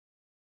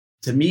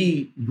To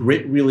me,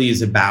 grit really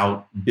is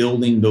about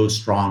building those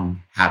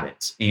strong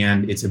habits.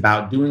 And it's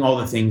about doing all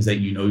the things that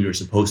you know you're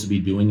supposed to be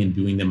doing and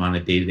doing them on a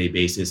day-to-day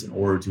basis in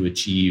order to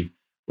achieve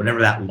whatever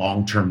that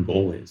long-term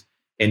goal is.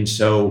 And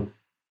so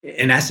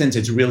in essence,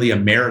 it's really a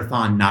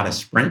marathon, not a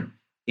sprint.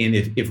 And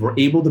if we're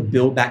able to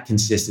build that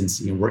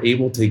consistency and we're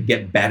able to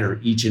get better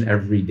each and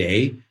every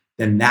day,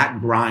 then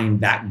that grind,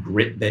 that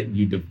grit that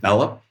you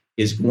develop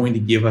is going to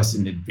give us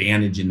an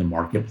advantage in the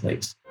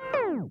marketplace.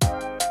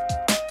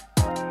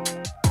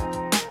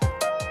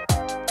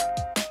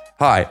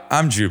 Hi,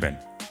 I'm Jubin,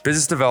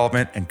 business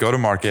development and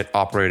go-to-market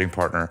operating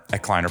partner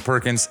at Kleiner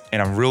Perkins, and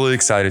I'm really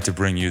excited to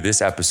bring you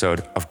this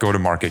episode of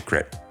Go-to-Market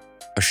Grit,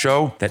 a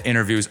show that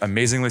interviews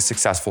amazingly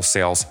successful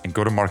sales and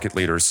go-to-market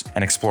leaders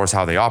and explores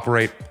how they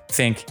operate,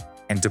 think,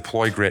 and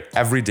deploy grit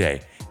every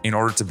day in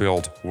order to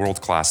build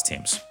world-class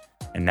teams.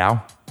 And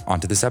now,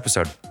 on to this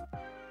episode.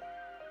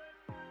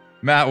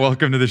 Matt,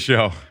 welcome to the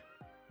show.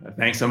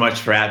 Thanks so much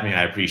for having me.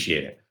 I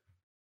appreciate it.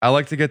 I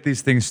like to get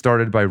these things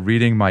started by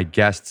reading my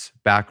guests'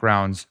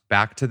 backgrounds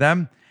back to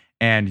them,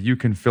 and you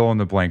can fill in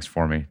the blanks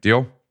for me.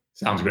 Deal?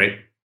 Sounds great.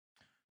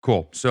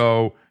 Cool.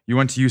 So you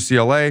went to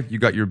UCLA, you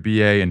got your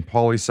BA in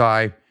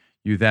poli-sci.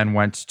 You then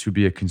went to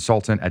be a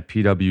consultant at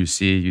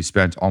PwC. You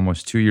spent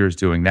almost 2 years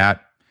doing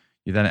that.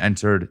 You then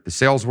entered the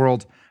sales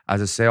world as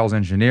a sales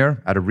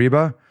engineer at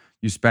Ariba.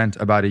 You spent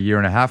about 1.5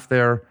 years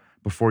there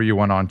before you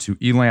went on to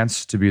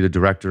Elance to be the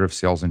director of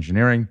sales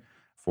engineering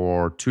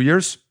for 2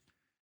 years.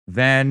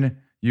 Then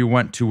you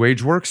went to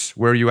WageWorks,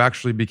 where you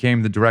actually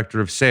became the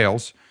director of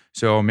sales,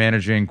 so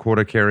managing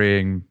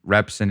quota-carrying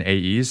reps and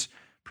AEs,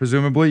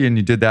 presumably, and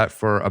you did that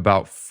for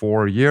about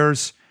 4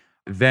 years.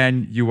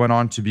 Then you went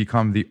on to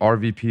become the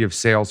RVP of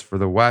sales for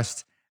the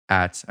West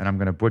at, and I'm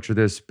going to butcher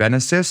this,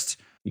 Benassist.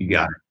 You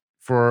got it.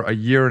 For 1.5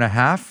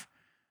 years.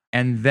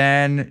 And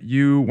then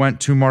you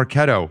went to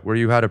Marketo, where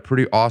you had a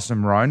pretty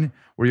awesome run,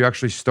 where you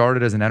actually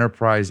started as an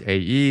enterprise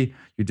AE.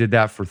 You did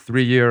that for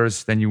 3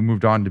 years. Then you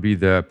moved on to be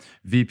the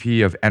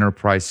VP of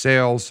enterprise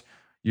sales.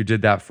 You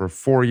did that for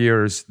 4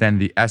 years. Then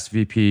the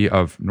SVP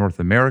of North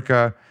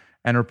America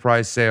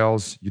enterprise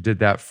sales. You did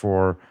that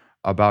for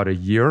about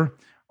 1 year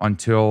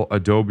until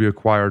Adobe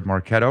acquired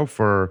Marketo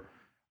for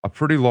a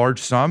pretty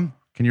large sum.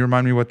 Can you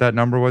remind me what that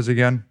number was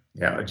again?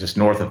 Yeah, just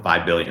north of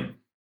 $5 billion.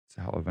 It's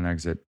a hell of an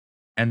exit.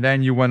 And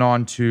then you went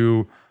on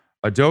to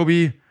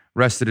Adobe,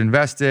 Rested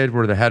Invested,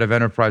 were the head of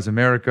Enterprise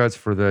Americas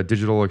for the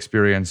digital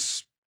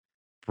experience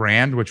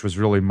brand, which was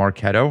really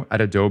Marketo at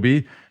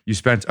Adobe. You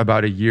spent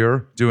about 1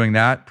 year doing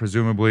that,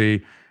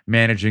 presumably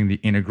managing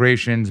the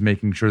integrations,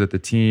 making sure that the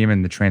team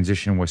and the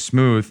transition was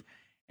smooth.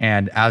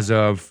 And as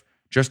of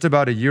just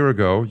about 1 year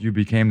ago, you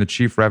became the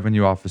chief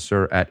revenue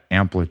officer at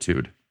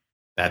Amplitude.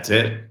 That's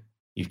it.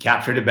 You've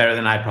captured it better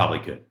than I probably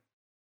could.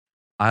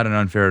 I had an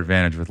unfair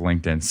advantage with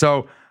LinkedIn.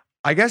 So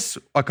I guess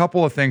a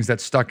couple of things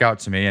that stuck out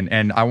to me,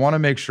 and I want to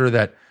make sure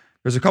that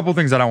there's a couple of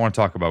things that I want to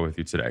talk about with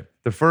you today.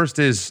 The first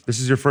is, this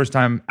is your first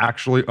time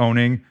actually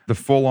owning the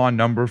full-on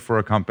number for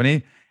a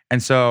company.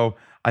 And so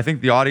I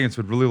think the audience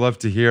would really love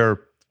to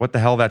hear what the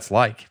hell that's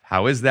like.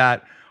 How is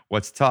that?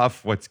 What's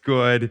tough? What's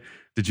good?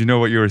 Did you know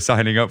what you were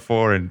signing up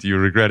for, and do you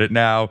regret it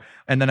now?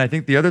 And then I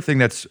think the other thing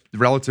that's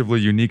relatively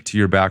unique to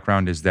your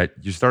background is that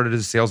you started as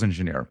a sales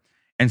engineer.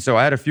 And so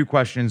I had a few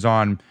questions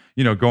on,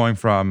 going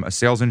from a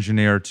sales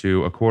engineer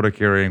to a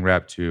quota-carrying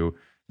rep to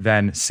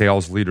then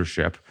sales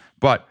leadership.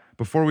 But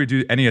before we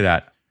do any of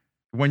that,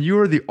 when you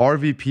were the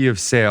RVP of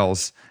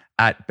sales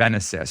at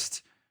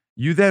Benassist,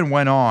 you then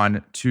went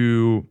on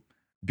to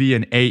be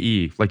an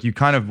AE. Like you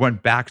kind of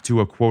went back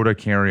to a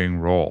quota-carrying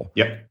role.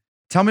 Yep.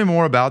 Tell me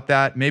more about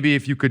that. Maybe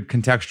if you could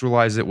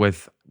contextualize it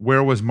with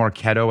where was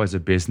Marketo as a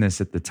business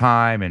at the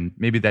time and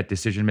maybe that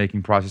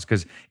decision-making process,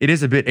 because it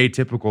is a bit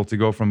atypical to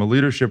go from a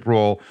leadership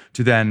role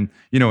to then,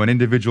 an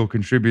individual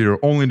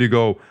contributor only to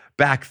go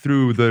back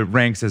through the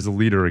ranks as a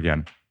leader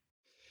again.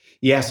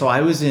 Yeah, so I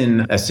was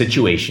in a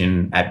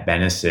situation at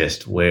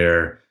Benassist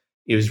where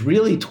it was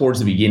really towards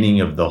the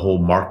beginning of the whole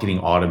marketing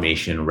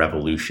automation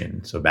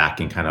revolution. So back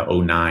in kind of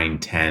 09,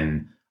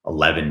 10,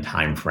 11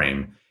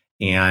 timeframe.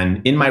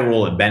 And in my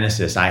role at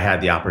Benassist, I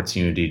had the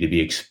opportunity to be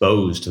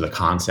exposed to the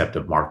concept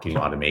of marketing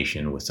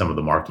automation with some of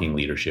the marketing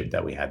leadership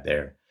that we had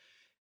there.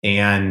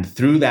 And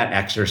through that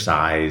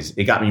exercise,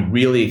 it got me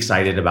really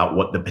excited about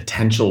what the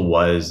potential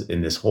was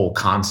in this whole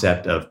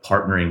concept of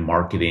partnering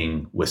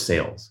marketing with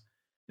sales.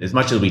 As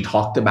much as we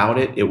talked about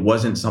it, it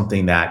wasn't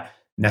something that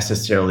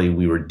necessarily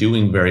we were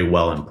doing very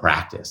well in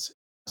practice,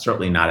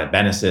 certainly not at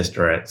Benassist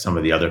or at some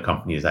of the other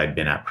companies I'd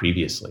been at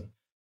previously.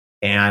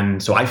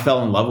 And so I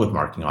fell in love with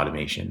marketing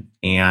automation.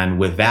 And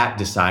with that,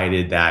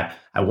 decided that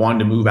I wanted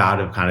to move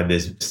out of kind of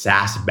this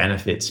SaaS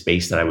benefit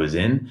space that I was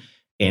in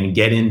and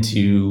get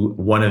into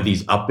one of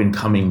these up and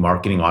coming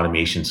marketing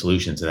automation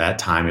solutions. At that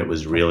time, it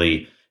was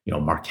really,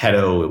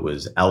 Marketo, it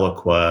was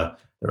Eloqua,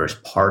 there was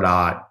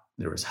Pardot,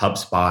 there was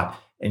HubSpot,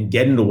 and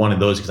get into one of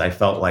those because I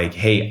felt like,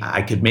 hey,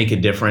 I could make a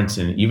difference.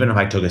 And even if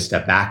I took a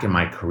step back in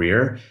my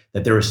career,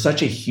 that there was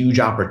such a huge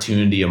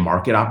opportunity, a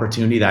market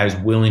opportunity, that I was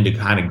willing to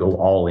kind of go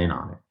all in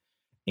on it.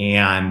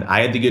 And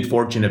I had the good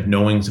fortune of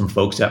knowing some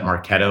folks at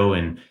Marketo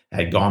and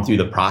had gone through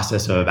the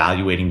process of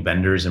evaluating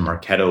vendors. And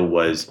Marketo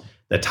was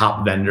the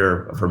top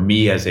vendor for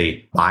me as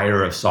a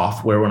buyer of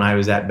software when I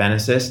was at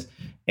Benesyst,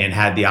 and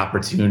had the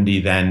opportunity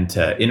then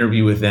to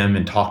interview with them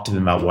and talk to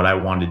them about what I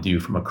wanted to do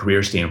from a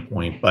career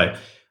standpoint. But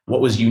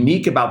what was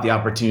unique about the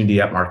opportunity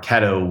at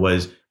Marketo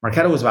was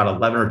about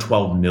 11 or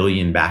 12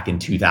 million back in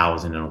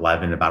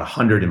 2011, about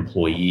 100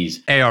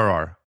 employees.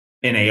 ARR.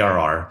 In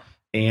ARR.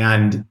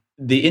 And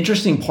the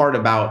interesting part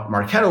about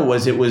Marketo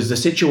was it was a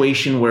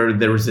situation where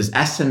there was this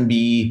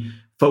SMB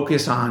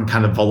focus on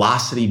kind of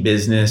velocity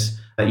business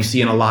that you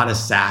see in a lot of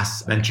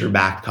SaaS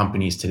venture-backed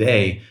companies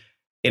today.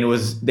 And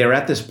they're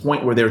at this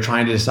point where they're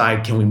trying to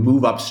decide, can we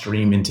move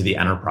upstream into the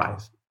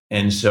enterprise?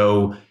 And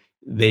so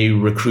they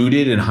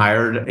recruited and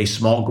hired a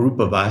small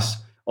group of us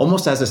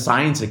almost as a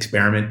science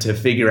experiment to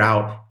figure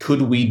out,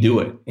 could we do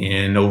it?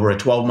 And over a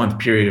 12-month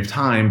period of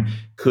time,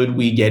 could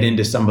we get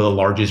into some of the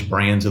largest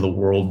brands of the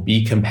world,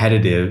 be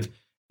competitive,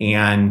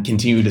 and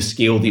continue to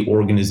scale the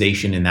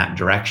organization in that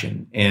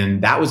direction?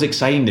 And that was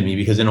exciting to me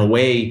because in a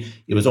way,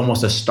 it was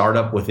almost a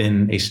startup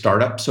within a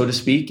startup, so to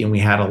speak. And we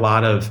had a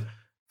lot of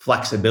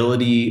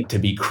flexibility to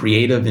be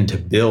creative and to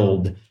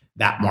build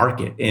that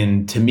market.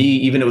 And to me,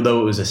 even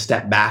though it was a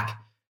step back,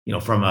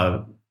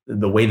 from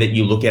the way that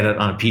you look at it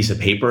on a piece of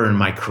paper in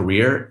my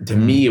career, to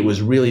me, it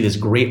was really this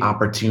great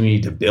opportunity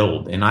to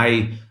build. And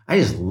I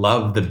just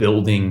love the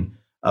building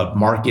of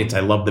markets. I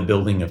love the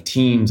building of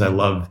teams. I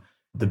love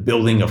the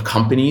building of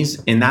companies.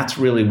 And that's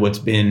really what's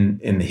been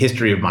in the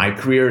history of my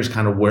career, is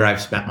kind of where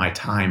I've spent my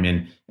time.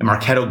 And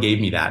Marketo gave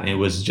me that. And it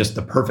was just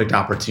the perfect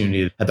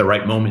opportunity at the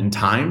right moment in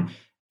time.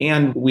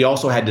 And we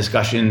also had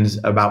discussions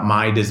about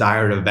my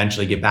desire to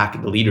eventually get back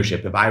into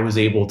leadership. If I was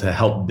able to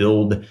help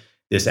build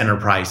this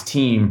enterprise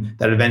team,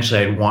 that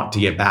eventually I'd want to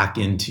get back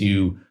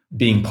into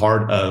being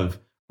part of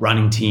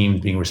running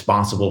teams, being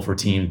responsible for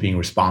teams, being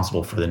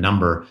responsible for the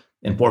number.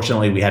 And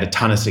fortunately, we had a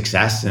ton of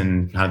success,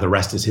 and kind of the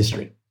rest is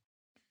history.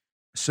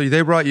 So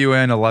they brought you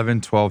in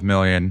 11, 12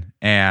 million.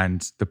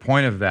 And the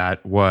point of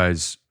that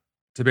was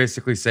to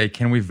basically say,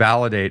 can we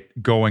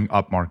validate going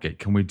up market?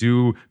 Can we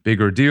do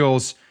bigger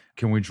deals?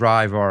 Can we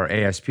drive our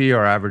ASP,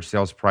 our average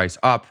sales price,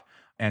 up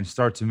and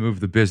start to move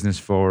the business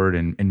forward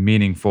in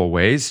meaningful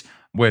ways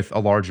with a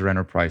larger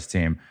enterprise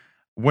team?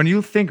 When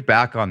you think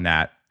back on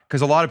that,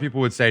 because a lot of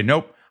people would say,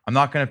 nope, I'm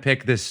not going to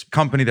pick this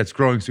company that's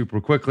growing super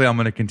quickly. I'm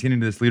going to continue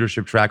this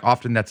leadership track.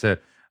 Often that's a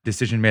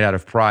decision made out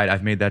of pride.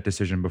 I've made that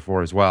decision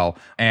before as well.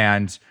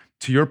 And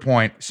to your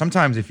point,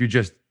 sometimes if you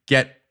just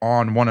get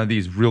on one of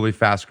these really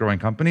fast growing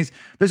companies,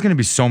 there's going to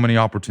be so many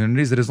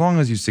opportunities that as long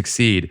as you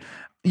succeed,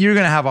 you're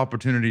going to have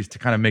opportunities to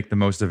kind of make the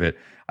most of it.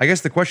 I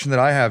guess the question that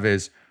I have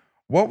is,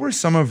 what were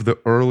some of the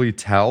early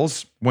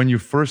tells when you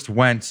first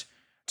went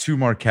to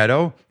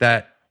Marketo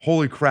that,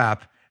 holy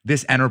crap,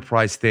 this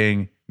enterprise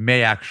thing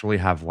may actually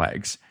have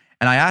legs?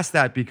 And I ask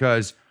that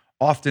because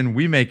often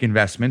we make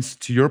investments,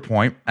 to your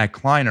point, at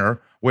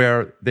Kleiner,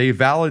 where they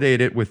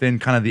validate it within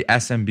kind of the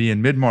SMB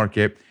and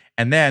mid-market.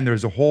 And then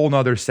there's a whole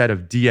nother set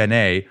of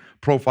DNA,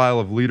 profile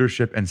of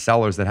leadership and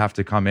sellers that have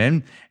to come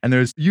in. And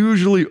there's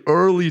usually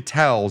early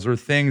tells or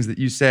things that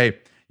you say,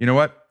 you know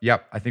what?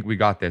 Yep, I think we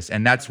got this.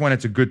 And that's when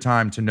it's a good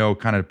time to know,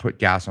 kind of put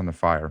gas on the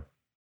fire.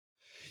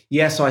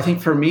 Yeah, so I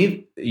think for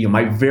me,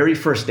 my very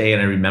first day,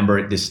 and I remember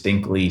it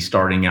distinctly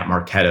starting at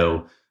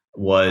Marketo,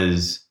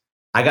 was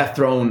I got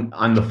thrown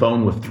on the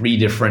phone with 3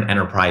 different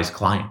enterprise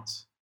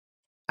clients.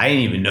 I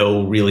didn't even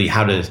know really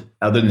how to,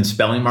 other than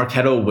spelling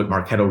Marketo, what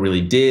Marketo really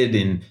did,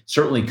 and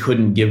certainly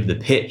couldn't give the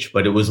pitch,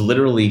 but it was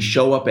literally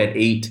show up at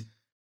 8.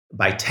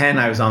 By 10,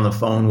 I was on the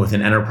phone with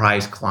an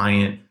enterprise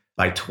client.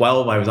 By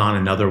 12, I was on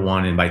another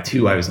one. And by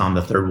 2, I was on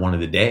the third one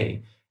of the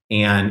day.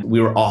 And we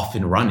were off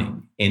and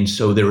running. And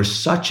so there was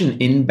such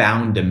an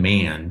inbound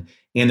demand.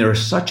 And there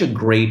was such a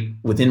great,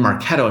 within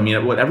Marketo, I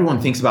mean, what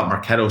everyone thinks about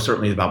Marketo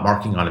certainly is about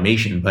marketing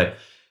automation. But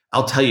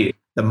I'll tell you,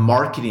 the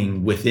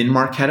marketing within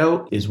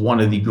Marketo is one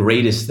of the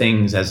greatest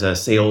things as a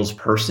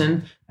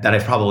salesperson that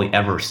I've probably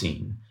ever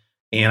seen.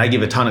 And I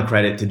give a ton of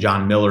credit to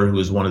John Miller, who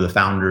is one of the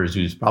founders,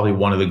 who's probably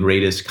one of the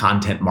greatest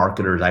content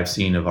marketers I've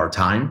seen of our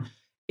time.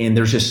 And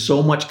there's just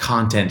so much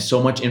content,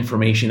 so much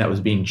information that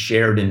was being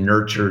shared and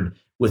nurtured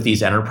with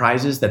these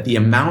enterprises that the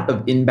amount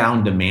of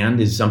inbound demand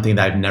is something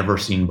that I've never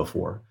seen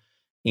before.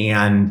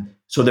 And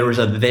so there was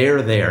a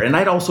there. And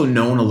I'd also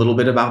known a little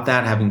bit about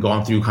that, having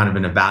gone through kind of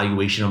an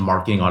evaluation of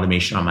marketing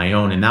automation on my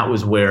own. And that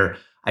was where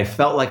I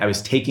felt like I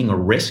was taking a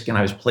risk and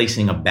I was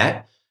placing a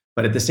bet.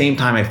 But at the same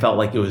time, I felt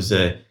like it was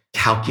a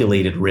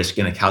calculated risk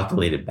and a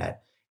calculated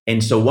bet.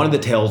 And so one of the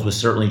tales was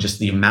certainly just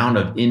the amount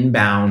of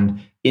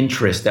inbound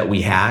interest that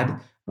we had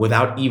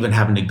without even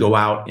having to go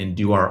out and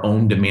do our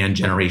own demand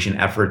generation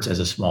efforts as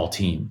a small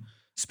team.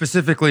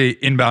 Specifically,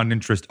 inbound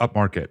interest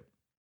upmarket.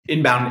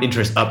 Inbound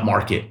interest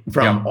upmarket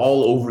from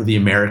all over the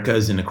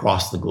Americas and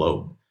across the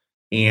globe.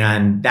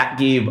 And that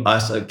gave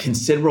us a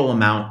considerable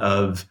amount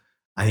of,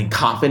 I think,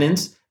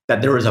 confidence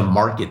that there was a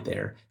market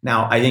there.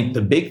 Now, I think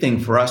the big thing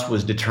for us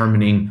was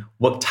determining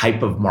what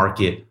type of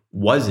market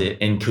was it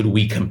and could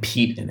we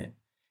compete in it?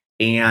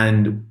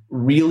 And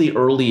really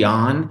early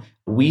on,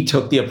 we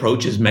took the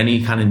approach, as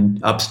many kind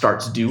of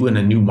upstarts do in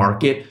a new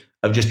market,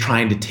 of just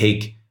trying to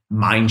take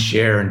mind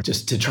share and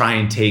just to try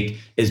and take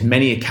as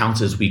many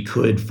accounts as we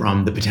could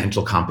from the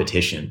potential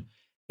competition.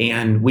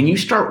 And when you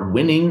start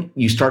winning,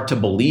 you start to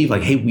believe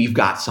like, hey, we've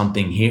got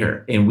something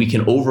here and we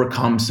can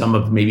overcome some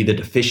of maybe the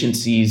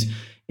deficiencies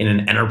in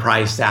an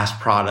enterprise SaaS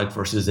product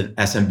versus an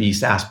SMB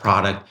SaaS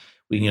product.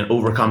 We can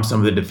overcome some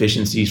of the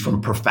deficiencies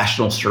from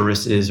professional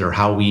services or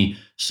how we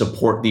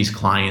support these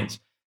clients.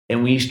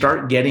 And when you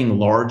start getting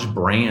large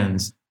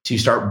brands to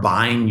start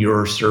buying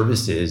your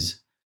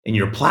services and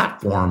your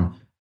platform,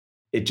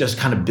 it just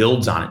kind of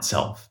builds on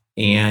itself.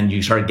 And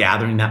you start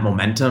gathering that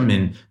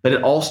momentum. But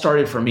it all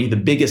started for me. The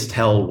biggest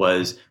tell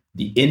was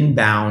the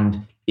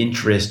inbound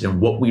interest in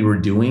what we were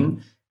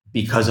doing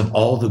because of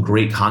all the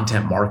great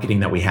content marketing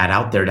that we had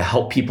out there to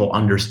help people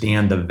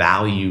understand the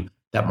value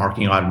that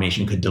marketing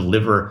automation could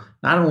deliver,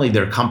 not only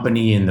their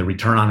company and the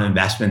return on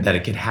investment that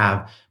it could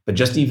have, but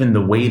just even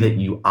the way that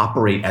you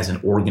operate as an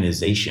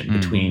organization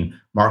between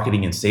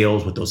marketing and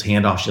sales, what those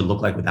handoffs should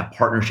look like, what that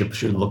partnership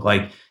should look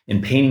like,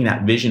 and painting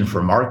that vision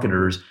for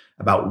marketers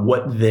about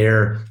what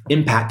their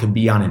impact could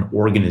be on an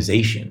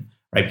organization,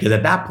 right? Because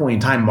at that point in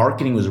time,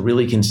 marketing was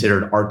really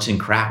considered arts and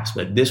crafts,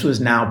 but this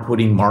was now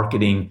putting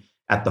marketing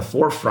at the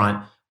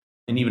forefront.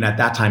 And even at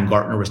that time,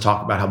 Gartner was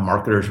talking about how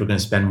marketers were going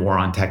to spend more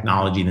on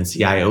technology than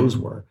CIOs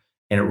were.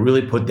 And it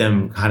really put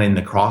them kind of in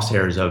the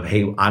crosshairs of,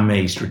 hey, I'm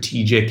a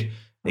strategic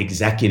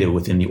executive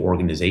within the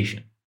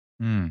organization.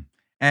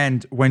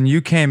 And when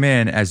you came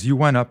in, as you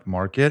went up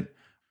market,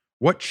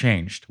 what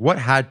changed? What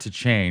had to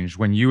change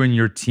when you and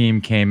your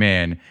team came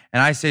in?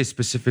 And I say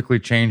specifically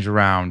change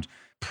around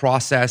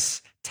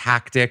process,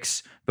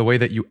 tactics, the way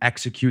that you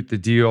execute the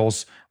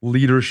deals,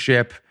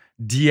 leadership,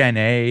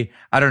 DNA.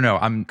 I don't know.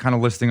 I'm kind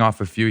of listing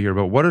off a few here,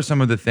 but what are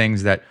some of the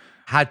things that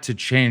had to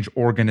change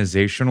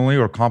organizationally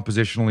or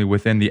compositionally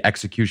within the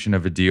execution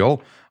of a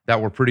deal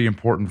that were pretty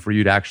important for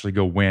you to actually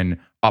go win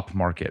up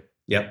market?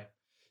 Yep.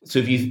 So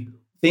if you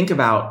think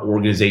about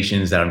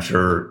organizations that I'm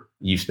sure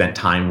you've spent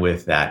time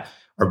with that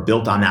are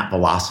built on that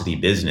velocity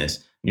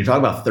business, you're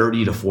talking about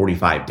 30 to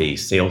 45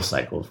 days sales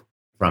cycles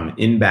from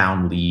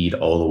inbound lead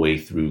all the way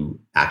through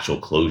actual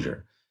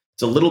closure.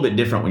 It's a little bit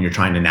different when you're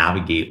trying to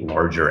navigate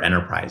larger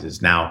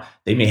enterprises. Now,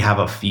 they may have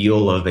a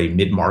feel of a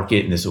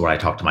mid-market, and this is what I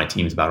talk to my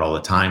teams about all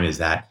the time, is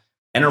that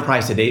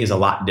enterprise today is a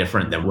lot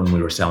different than when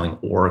we were selling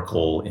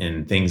Oracle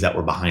and things that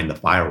were behind the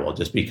firewall,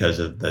 just because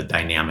of the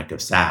dynamic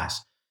of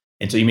SaaS.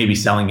 And so you may be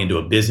selling into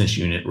a business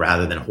unit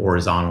rather than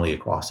horizontally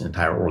across an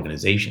entire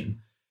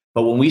organization.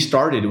 But when we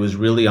started, it was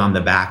really on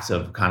the backs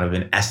of kind of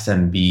an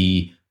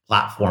SMB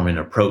platform and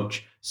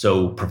approach.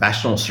 So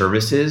professional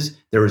services,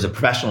 there was a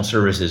professional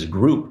services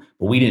group,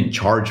 but we didn't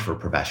charge for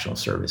professional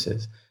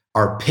services.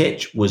 Our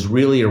pitch was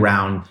really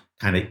around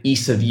kind of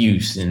ease of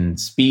use and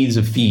speeds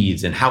of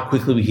feeds and how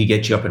quickly we could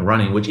get you up and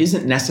running, which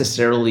isn't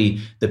necessarily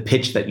the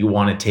pitch that you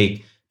want to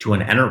take to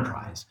an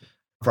enterprise.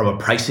 From a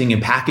pricing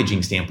and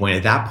packaging standpoint,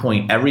 at that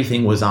point,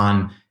 everything was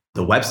on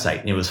the website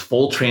and it was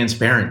full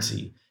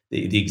transparency,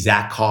 the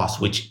exact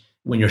cost, which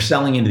when you're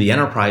selling into the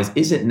enterprise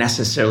isn't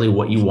necessarily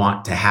what you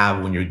want to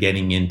have when you're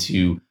getting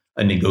into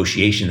a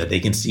negotiation, that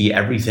they can see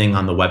everything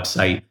on the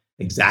website,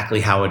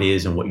 exactly how it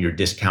is and what your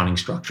discounting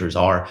structures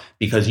are,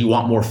 because you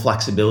want more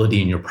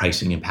flexibility in your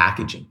pricing and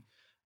packaging.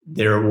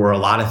 There were a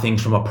lot of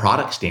things from a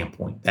product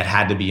standpoint that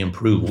had to be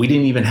improved. We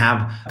didn't even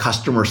have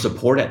customer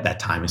support at that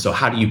time. And so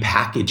how do you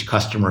package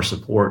customer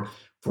support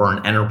for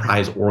an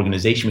enterprise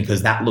organization?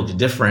 Because that looks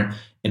different.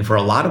 And for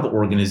a lot of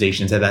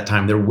organizations at that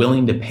time, they're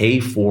willing to pay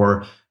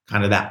for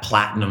kind of that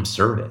platinum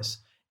service.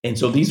 And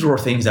so these were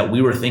things that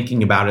we were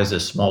thinking about as a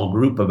small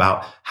group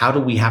about how do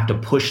we have to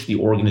push the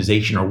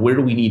organization, or where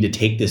do we need to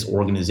take this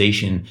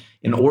organization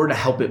in order to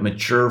help it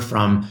mature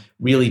from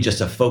really just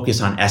a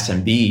focus on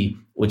SMB,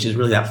 which is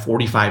really that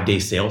 45-day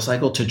sales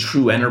cycle, to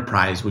true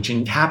enterprise, which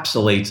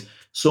encapsulates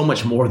so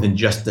much more than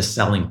just the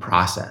selling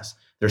process.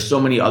 There's so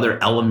many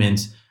other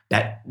elements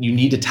that you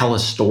need to tell a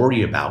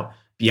story about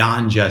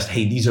beyond just,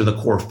 hey, these are the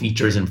core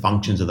features and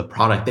functions of the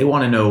product. They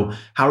want to know,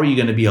 how are you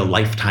going to be a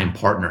lifetime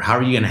partner? How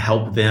are you going to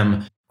help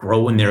them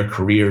grow in their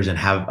careers and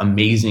have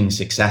amazing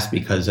success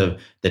because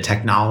of the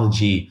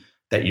technology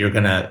that you're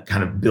going to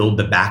kind of build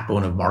the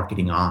backbone of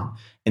marketing on?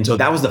 And so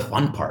that was the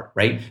fun part,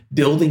 right?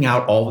 Building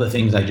out all the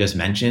things I just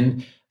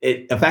mentioned.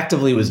 It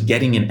effectively was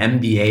getting an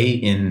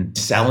MBA in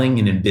selling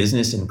and in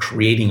business and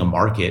creating a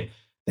market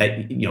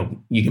that, you know,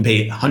 you can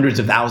pay hundreds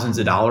of thousands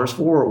of dollars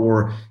for,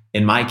 or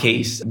in my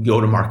case,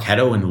 go to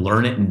Marketo and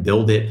learn it and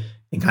build it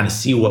and kind of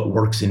see what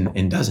works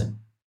and doesn't.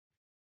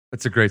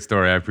 That's a great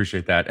story. I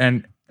appreciate that.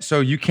 And so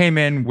you came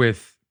in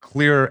with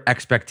clear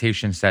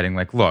expectation setting,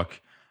 like,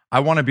 look, I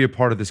want to be a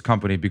part of this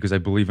company because I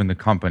believe in the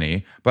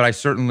company, but I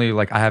certainly,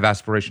 I have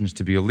aspirations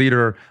to be a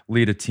leader,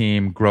 lead a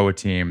team, grow a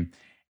team.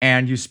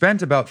 And you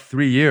spent about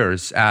 3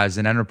 years as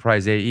an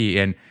enterprise AE.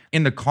 And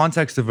in the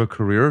context of a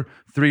career,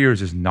 3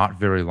 years is not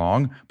very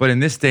long. But in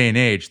this day and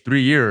age,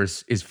 3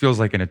 years feels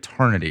like an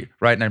eternity,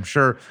 right? And I'm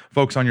sure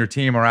folks on your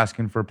team are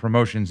asking for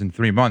promotions in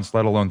 3 months,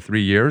 let alone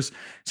 3 years.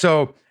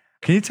 So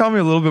can you tell me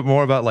a little bit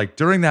more about, like,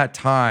 during that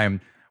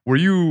time, were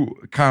you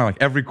kind of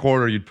like every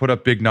quarter you'd put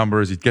up big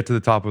numbers, you'd get to the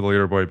top of the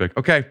leaderboard, you'd be like,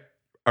 okay,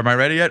 am I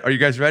ready yet? Are you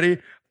guys ready?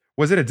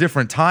 Was it a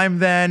different time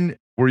then?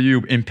 Were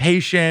you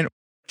impatient?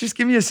 Just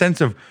give me a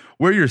sense of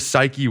where your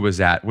psyche was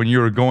at when you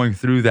were going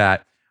through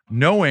that,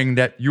 knowing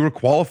that you were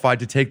qualified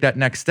to take that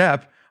next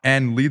step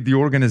and lead the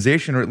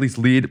organization, or at least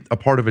lead a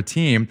part of a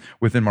team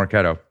within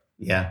Marketo.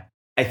 Yeah.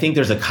 I think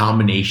there's a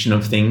combination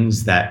of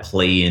things that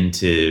play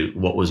into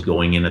what was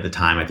going in at the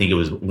time. I think it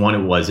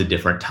was a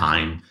different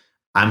time.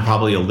 I'm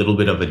probably a little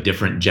bit of a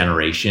different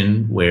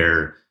generation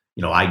where,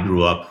 I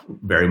grew up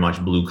very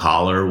much blue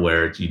collar,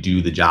 where you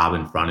do the job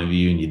in front of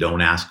you and you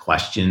don't ask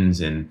questions.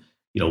 And,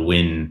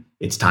 when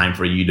it's time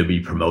for you to be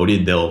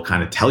promoted, they'll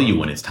kind of tell you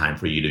when it's time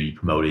for you to be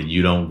promoted.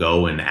 You don't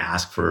go and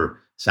ask for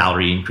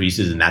salary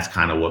increases. And that's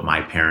kind of what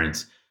my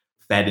parents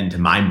fed into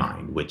my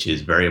mind, which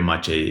is very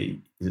much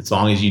as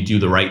long as you do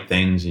the right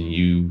things and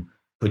you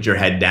put your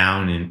head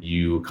down and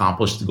you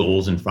accomplish the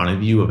goals in front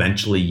of you,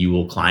 eventually you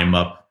will climb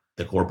up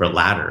the corporate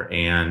ladder,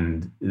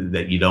 and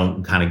that you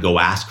don't kind of go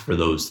ask for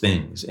those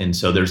things. And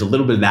so there's a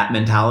little bit of that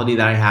mentality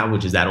that I have,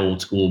 which is that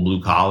old school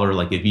blue collar.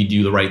 Like, if you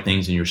do the right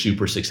things and you're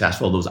super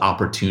successful, those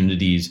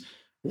opportunities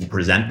will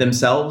present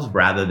themselves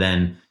rather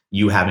than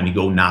you having to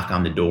go knock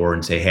on the door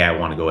and say, hey, I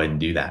want to go ahead and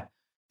do that.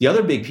 The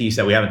other big piece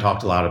that we haven't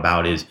talked a lot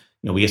about is,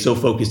 we get so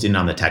focused in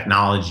on the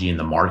technology and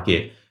the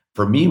market.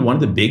 For me, one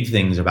of the big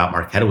things about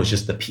Marketo was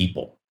just the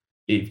people.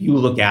 If you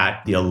look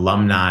at the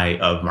alumni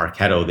of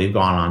Marketo, they've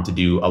gone on to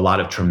do a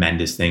lot of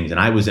tremendous things. And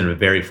I was in a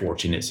very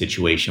fortunate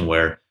situation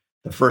where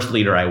the first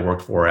leader I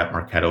worked for at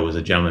Marketo was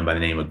a gentleman by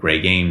the name of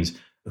Greg Ames,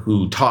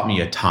 who taught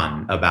me a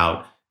ton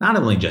about not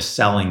only just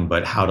selling,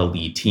 but how to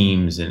lead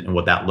teams and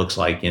what that looks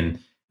like. And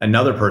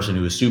another person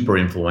who was super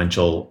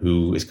influential,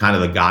 who is kind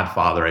of the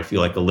godfather, I feel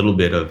like a little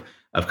bit of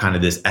kind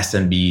of this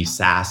SMB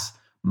SaaS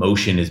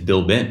motion, is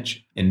Bill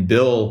Binch. And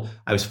Bill,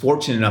 I was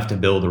fortunate enough to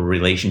build a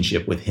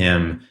relationship with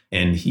him,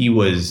 and he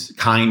was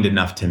kind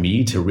enough to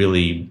me to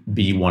really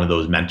be one of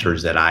those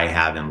mentors that I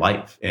have in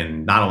life.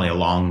 And not only a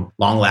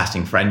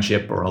long-lasting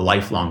friendship or a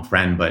lifelong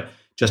friend, but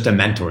just a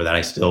mentor that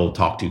I still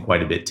talk to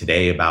quite a bit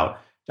today about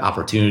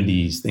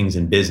opportunities, things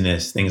in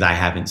business, things I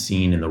haven't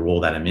seen in the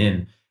role that I'm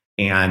in.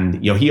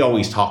 And, he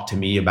always talked to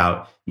me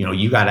about,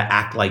 you got to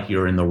act like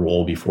you're in the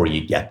role before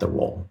you get the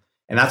role.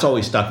 And that's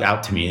always stuck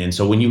out to me. And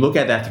so when you look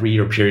at that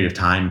 3-year period of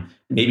time,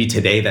 maybe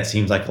today that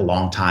seems like a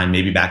long time.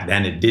 Maybe back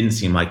then it didn't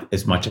seem like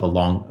as much of a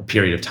long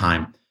period of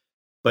time.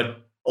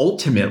 But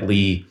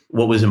ultimately,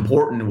 what was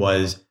important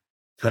was,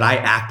 could I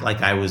act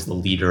like I was the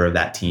leader of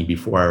that team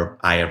before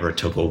I ever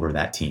took over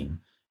that team?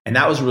 And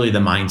that was really the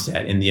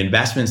mindset. And the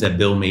investments that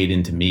Bill made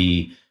into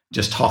me,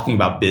 just talking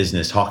about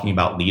business, talking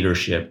about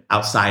leadership,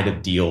 outside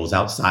of deals,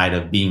 outside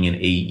of being an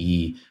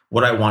AE,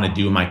 what I want to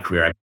do in my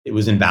career, it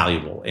was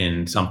invaluable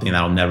and something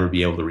that I'll never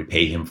be able to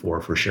repay him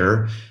for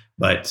sure.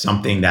 But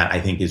something that I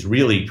think has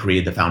really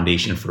created the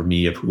foundation for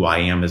me of who I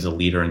am as a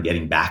leader and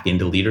getting back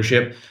into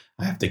leadership.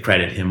 I have to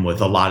credit him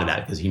with a lot of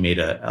that because he made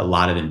a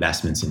lot of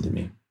investments into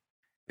me.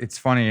 It's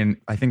funny. And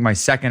I think my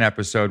second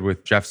episode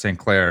with Jeff St.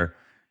 Clair,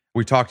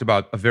 we talked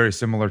about a very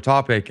similar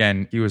topic.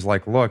 And he was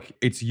like, look,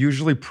 it's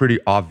usually pretty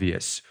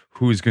obvious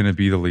who's going to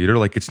be the leader.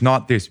 Like, it's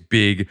not this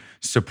big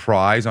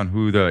surprise on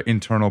who the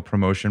internal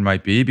promotion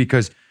might be,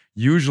 because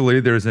usually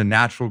there's a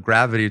natural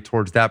gravity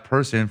towards that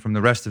person from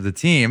the rest of the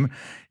team,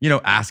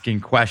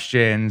 asking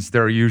questions.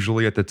 They're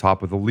usually at the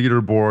top of the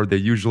leaderboard. They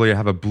usually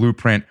have a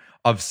blueprint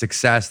of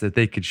success that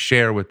they could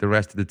share with the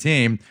rest of the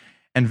team.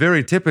 And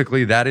very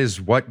typically, that is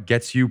what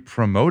gets you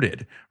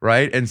promoted,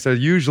 right? And so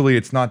usually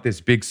it's not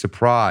this big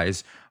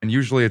surprise. And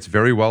usually it's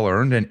very well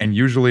earned. And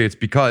usually it's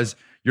because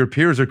your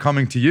peers are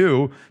coming to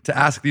you to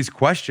ask these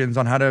questions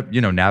on how to,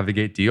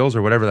 navigate deals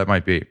or whatever that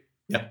might be.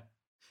 Yep.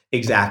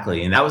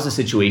 Exactly. And that was a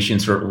situation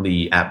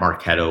certainly at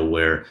Marketo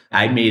where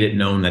I made it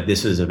known that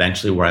this is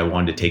eventually where I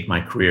wanted to take my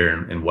career,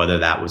 and whether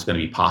that was going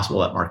to be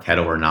possible at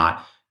Marketo or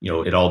not,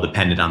 it all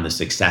depended on the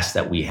success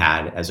that we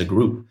had as a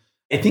group.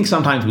 I think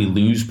sometimes we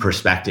lose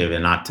perspective,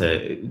 and not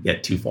to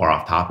get too far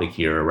off topic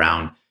here,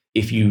 around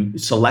if you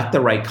select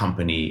the right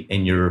company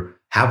and you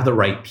have the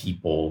right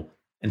people,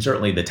 and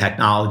certainly the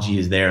technology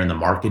is there and the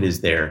market is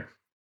there,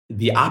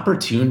 the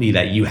opportunity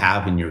that you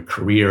have in your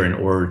career in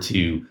order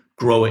to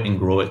grow it and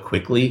grow it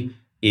quickly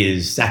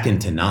is second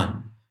to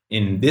none.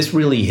 And this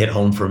really hit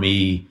home for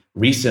me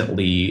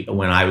recently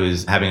when I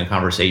was having a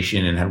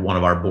conversation and had one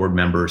of our board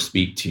members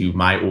speak to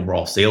my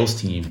overall sales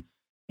team.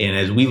 And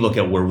as we look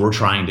at where we're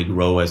trying to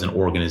grow as an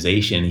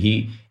organization,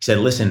 he said,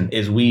 listen,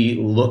 as we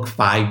look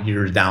 5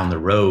 years down the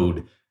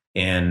road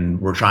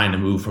and we're trying to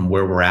move from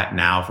where we're at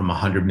now, from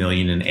 100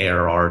 million in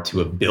ARR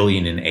to $1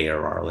 billion in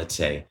ARR, let's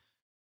say,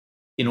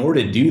 in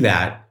order to do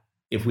that,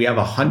 if we have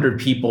 100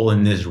 people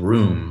in this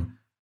room,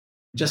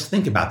 just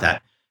think about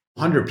that.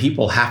 100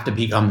 people have to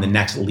become the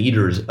next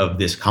leaders of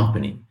this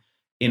company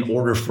in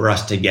order for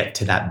us to get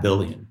to that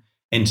billion.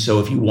 And so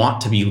if you want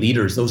to be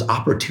leaders, those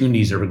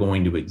opportunities are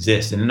going to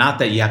exist. And not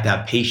that you have to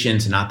have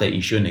patience, and not that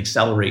you shouldn't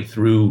accelerate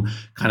through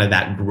kind of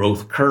that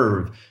growth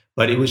curve,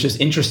 but it was just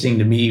interesting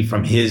to me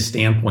from his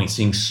standpoint,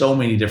 seeing so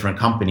many different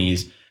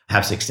companies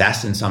have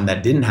success and some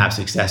that didn't have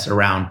success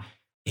around,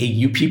 hey,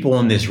 you people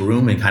in this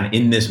room and kind of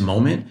in this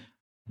moment,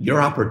 your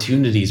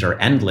opportunities are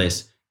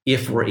endless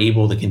if we're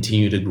able to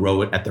continue to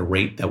grow it at the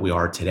rate that we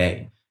are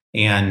today.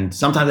 And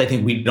sometimes I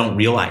think we don't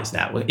realize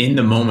that. In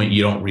the moment,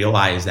 you don't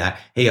realize that,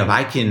 hey, if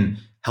I can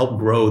help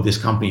grow this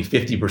company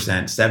 50%,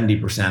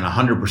 70%,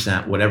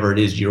 100%, whatever it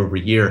is year over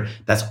year,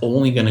 that's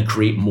only going to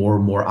create more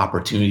and more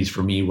opportunities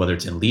for me, whether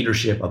it's in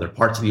leadership, other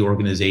parts of the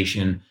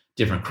organization,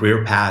 different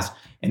career paths.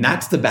 And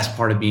that's the best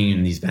part of being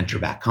in these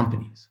venture-backed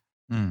companies.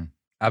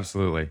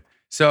 Absolutely.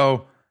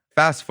 So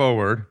fast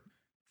forward,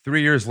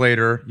 3 years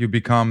later, you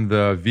become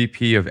the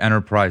VP of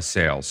Enterprise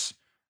Sales.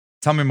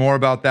 Tell me more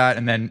about that.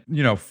 And then,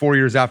 4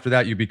 years after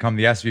that, you become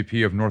the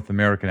SVP of North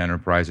American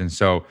Enterprise. And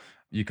so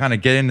you kind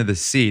of get into the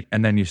seat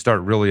and then you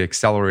start really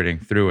accelerating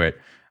through it.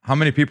 How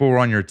many people were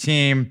on your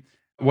team?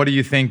 What do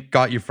you think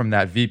got you from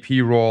that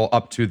VP role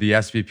up to the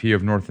SVP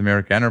of North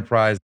America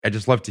Enterprise? I'd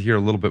just love to hear a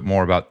little bit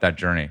more about that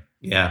journey.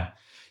 Yeah.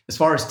 As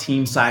far as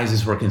team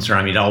sizes were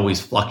concerned, it always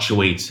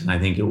fluctuates. And I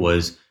think it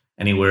was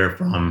anywhere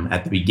from,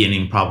 at the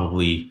beginning,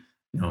 probably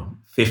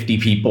 50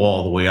 people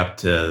all the way up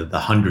to the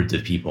hundreds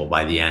of people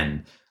by the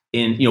end.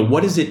 And,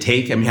 what does it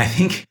take? I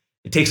think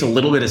it takes a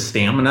little bit of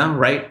stamina,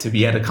 right, to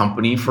be at a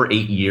company for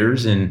 8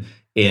 years. And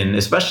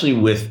especially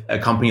with a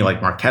company like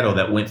Marketo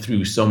that went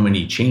through so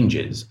many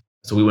changes.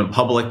 So we went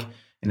public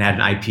and had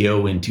an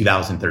IPO in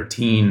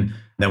 2013.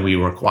 Then we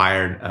were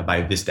acquired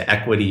by Vista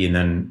Equity, and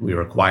then we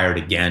were acquired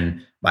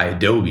again by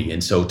Adobe.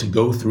 And so to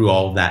go through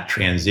all of that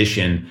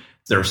transition,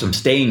 there's some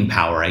staying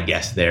power, I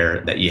guess,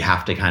 there that you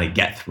have to kind of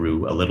get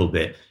through a little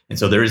bit. And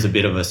so there is a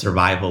bit of a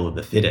survival of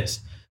the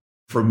fittest.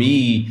 For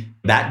me,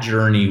 that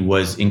journey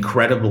was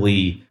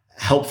incredibly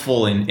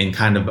helpful in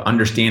kind of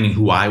understanding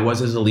who I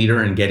was as a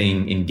leader and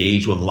getting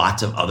engaged with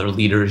lots of other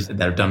leaders that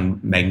have done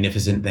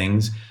magnificent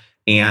things.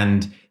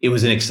 And it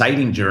was an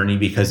exciting journey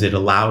because it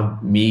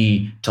allowed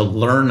me to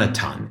learn a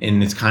ton.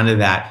 And it's kind of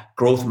that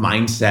growth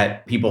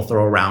mindset people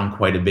throw around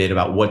quite a bit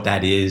about what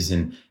that is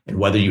and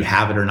whether you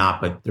have it or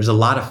not. But there's a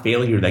lot of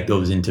failure that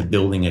goes into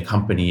building a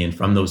company. And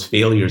from those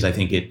failures, I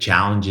think it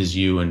challenges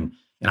you. And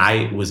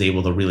I was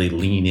able to really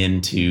lean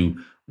into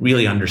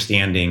really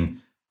understanding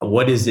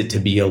what is it to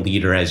be a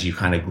leader as you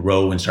kind of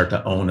grow and start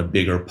to own a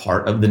bigger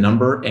part of the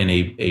number and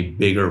a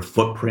bigger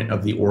footprint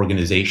of the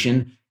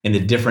organization and the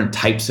different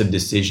types of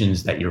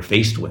decisions that you're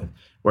faced with,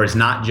 where it's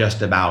not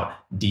just about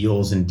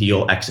deals and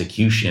deal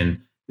execution.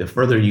 The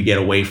further you get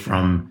away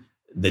from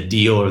the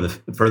deal or the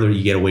further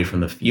you get away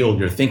from the field,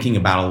 you're thinking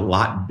about a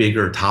lot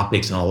bigger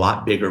topics and a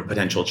lot bigger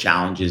potential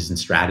challenges and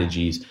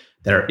strategies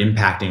that are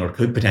impacting or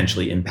could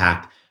potentially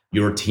impact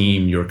your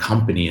team, your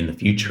company in the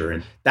future.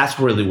 And that's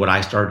really what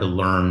I started to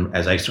learn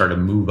as I started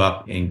to move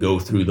up and go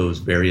through those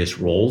various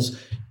roles.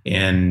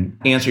 And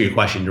answer your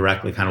question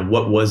directly, kind of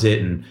what was it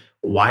and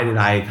why did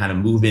I kind of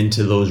move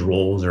into those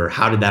roles, or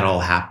how did that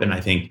all happen?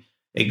 I think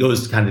it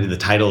goes kind of to the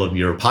title of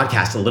your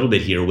podcast a little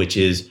bit here, which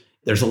is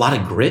there's a lot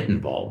of grit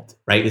involved,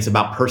 right? It's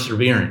about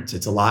perseverance.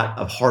 It's a lot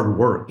of hard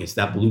work. It's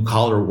that blue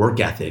collar work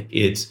ethic.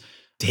 It's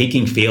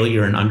taking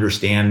failure and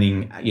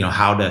understanding,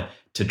 how to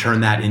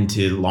turn that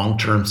into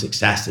long-term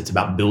success. It's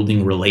about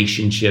building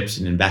relationships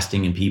and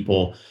investing in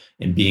people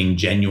and being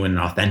genuine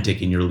and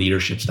authentic in your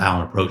leadership style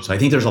and approach. So I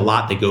think there's a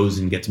lot that goes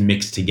and gets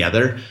mixed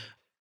together.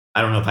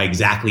 I don't know if I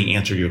exactly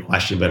answered your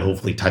question, but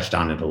hopefully touched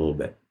on it a little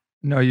bit.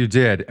 No, you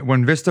did.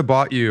 When Vista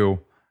bought you,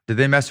 did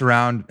they mess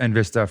around? And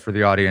Vista, for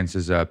the audience,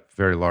 is a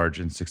very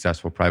large and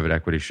successful private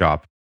equity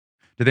shop.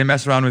 Did they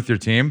mess around with your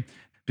team?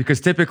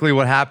 Because typically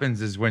what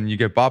happens is when you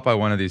get bought by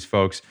one of these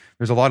folks,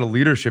 there's a lot of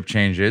leadership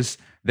changes.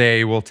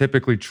 They will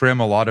typically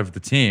trim a lot of the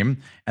team,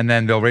 and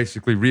then they'll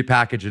basically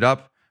repackage it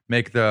up,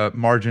 make the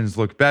margins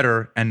look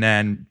better, and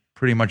then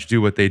pretty much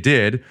do what they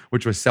did,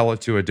 which was sell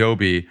it to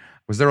Adobe.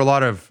 Was there a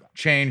lot of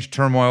change,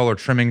 turmoil, or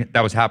trimming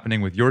that was happening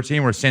with your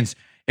team? Or since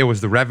it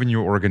was the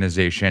revenue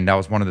organization, that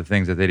was one of the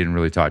things that they didn't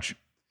really touch?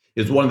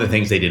 It was one of the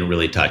things they didn't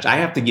really touch. I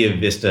have to give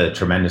Vista a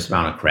tremendous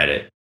amount of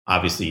credit.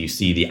 Obviously, you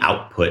see the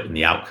output and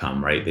the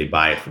outcome, right? They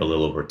buy it for a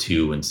little over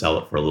 2 and sell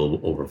it for a little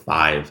over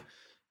 5.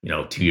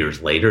 2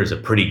 years later is a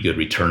pretty good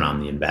return on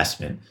the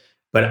investment.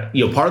 But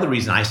part of the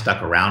reason I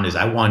stuck around is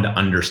I wanted to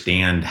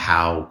understand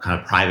how kind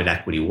of private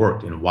equity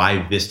worked and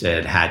why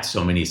Vista had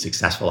so many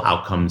successful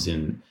outcomes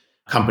in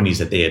companies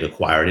that they had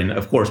acquired. And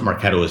of course,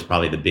 Marketo is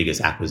probably the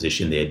biggest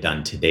acquisition they had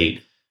done to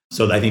date.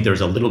 So I think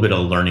there's a little bit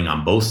of learning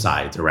on both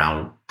sides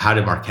around how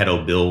did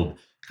Marketo build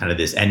kind of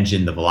this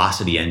engine, the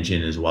velocity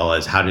engine, as well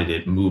as how did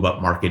it move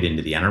up market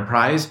into the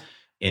enterprise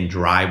and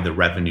drive the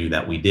revenue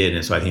that we did.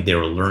 And so I think they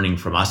were learning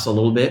from us a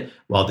little bit,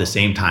 while at the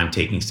same time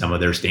taking some of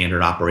their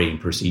standard operating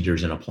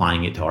procedures and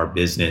applying it to our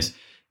business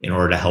in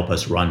order to help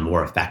us run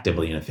more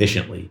effectively and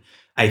efficiently.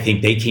 I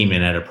think they came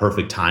in at a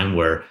perfect time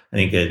where I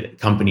think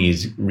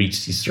companies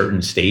reached these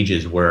certain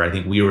stages where I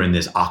think we were in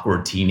this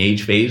awkward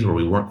teenage phase where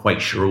we weren't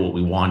quite sure what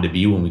we wanted to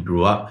be when we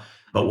grew up.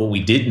 But what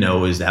we did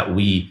know is that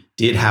we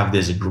did have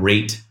this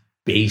great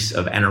base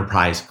of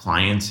enterprise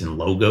clients and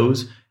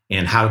logos.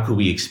 And how could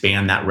we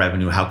expand that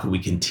revenue? How could we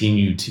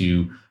continue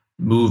to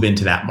move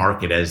into that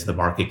market as the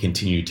market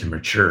continued to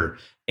mature?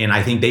 And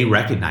I think they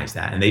recognized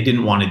that and they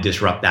didn't want to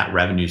disrupt that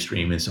revenue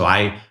stream. And so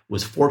I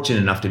was fortunate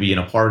enough to be in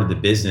a part of the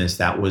business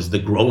that was the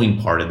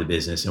growing part of the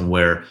business and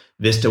where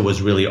Vista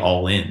was really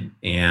all in.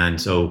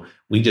 And so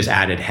we just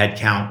added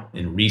headcount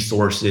and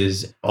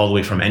resources all the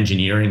way from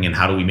engineering and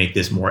how do we make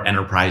this more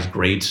enterprise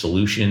grade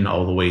solution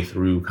all the way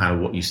through kind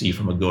of what you see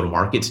from a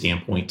go-to-market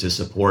standpoint to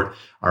support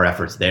our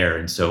efforts there.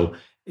 And so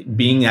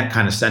being that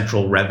kind of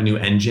central revenue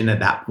engine at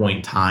that point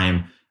in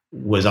time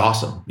was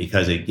awesome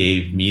because it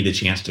gave me the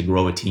chance to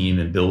grow a team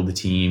and build the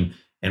team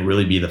and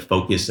really be the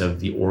focus of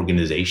the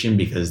organization,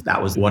 because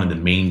that was one of the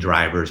main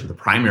drivers or the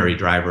primary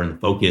driver and the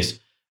focus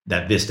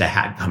that Vista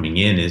had coming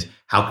in is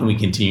how can we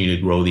continue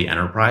to grow the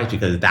enterprise,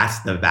 because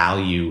that's the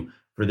value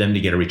for them to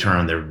get a return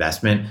on their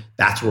investment.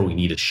 That's where we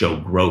need to show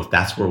growth.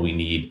 That's where we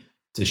need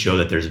to show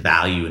that there's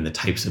value in the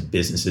types of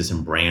businesses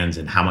and brands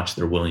and how much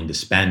they're willing to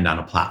spend on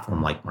a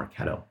platform like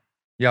Marketo.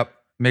 Yep,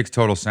 makes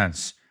total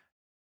sense.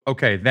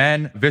 Okay,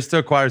 then Vista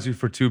acquires you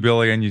for $2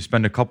 billion. You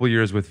spend a couple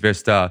years with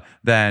Vista.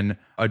 Then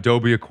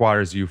Adobe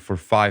acquires you for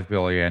 $5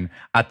 billion.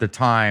 At the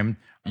time,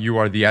 you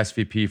are the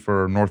SVP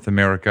for North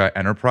America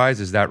Enterprise.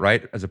 Is that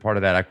right? As a part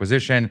of that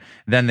acquisition.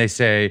 Then they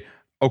say,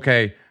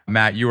 okay,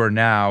 Matt, you are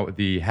now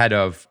the head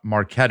of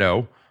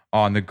Marketo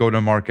on the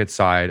go-to-market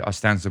side,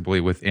 ostensibly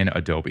within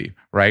Adobe,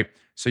 right?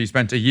 So you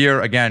spent a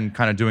year, again,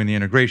 kind of doing the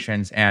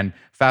integrations. And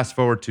fast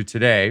forward to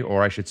today,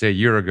 or I should say a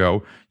year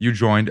ago, you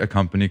joined a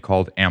company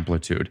called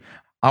Amplitude.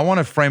 I want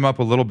to frame up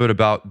a little bit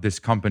about this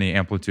company,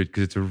 Amplitude,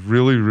 because it's a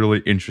really,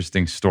 really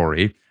interesting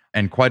story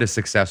and quite a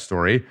success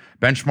story.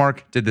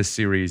 Benchmark did the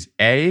Series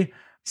A.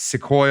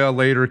 Sequoia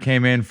later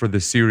came in for the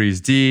Series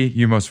D.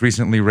 You most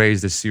recently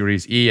raised the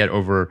Series E at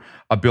over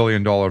 $1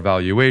 billion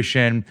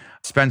valuation.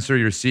 Spencer,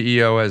 your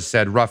CEO, has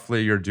said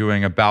roughly you're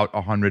doing about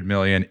 100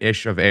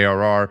 million-ish of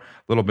ARR, a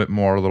little bit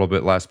more, a little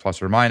bit less,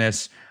 plus or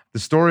minus. The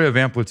story of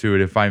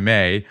Amplitude, if I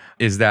may,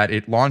 is that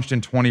it launched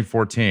in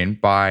 2014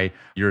 by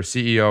your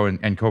CEO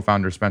and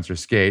co-founder Spencer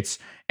Skates.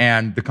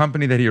 And the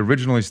company that he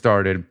originally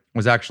started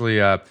was actually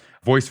a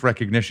voice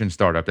recognition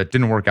startup that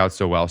didn't work out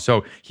so well.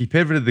 So he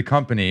pivoted the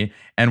company.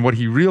 And what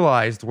he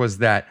realized was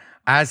that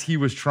as he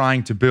was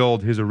trying to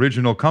build his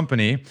original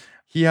company,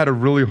 he had a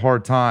really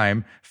hard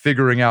time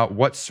figuring out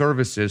what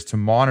services to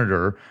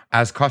monitor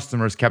as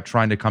customers kept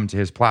trying to come to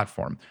his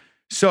platform.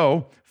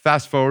 So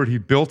fast forward, he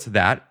built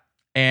that.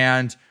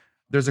 And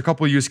there's a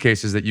couple of use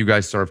cases that you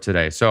guys serve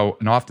today. So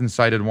an often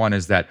cited one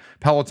is that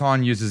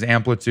Peloton uses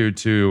Amplitude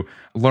to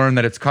learn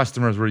that its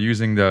customers were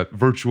using the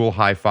virtual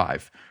high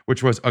five,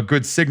 which was a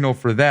good signal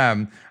for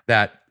them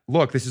that,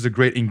 look, this is a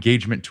great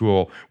engagement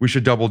tool. We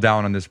should double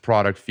down on this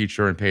product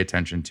feature and pay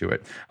attention to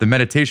it. The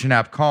meditation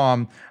app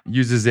Calm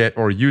uses it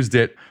or used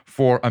it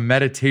for a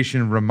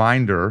meditation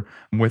reminder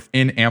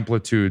within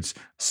Amplitude's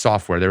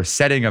software. They were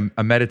setting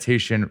a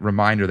meditation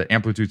reminder that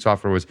Amplitude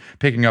software was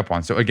picking up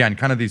on. So again,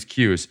 kind of these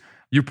cues.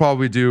 You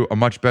probably do a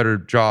much better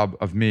job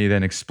of me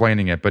than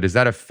explaining it, but is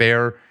that a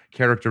fair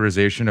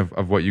characterization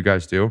of what you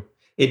guys do?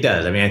 It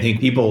does. I mean, I think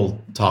people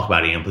talk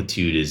about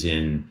Amplitude as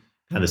in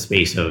kind of the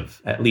space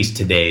of, at least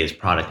today, is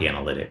product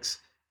analytics.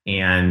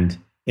 And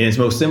in its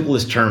most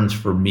simplest terms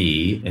for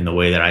me, in the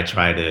way that I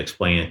try to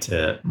explain it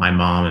to my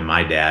mom and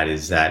my dad,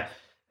 is that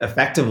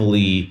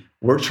effectively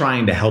we're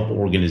trying to help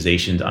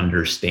organizations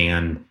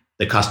understand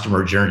the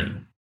customer journey,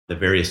 the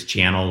various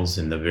channels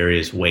and the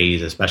various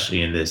ways,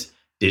 especially in this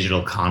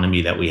digital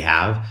economy that we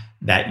have,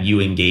 that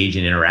you engage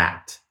and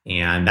interact.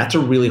 And that's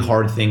a really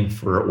hard thing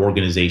for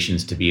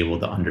organizations to be able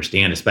to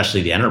understand,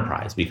 especially the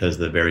enterprise, because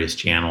of the various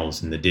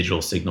channels and the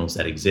digital signals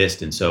that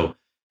exist. And so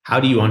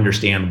how do you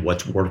understand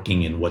what's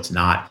working and what's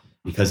not?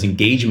 Because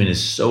engagement is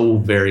so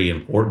very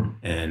important.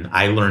 And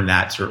I learned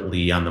that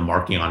certainly on the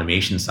marketing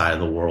automation side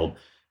of the world,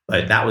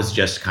 but that was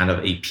just kind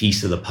of a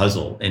piece of the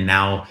puzzle. And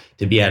now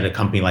to be at a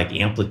company like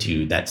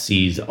Amplitude that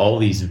sees all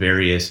these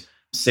various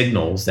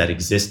signals that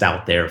exist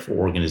out there for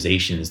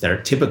organizations that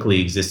are typically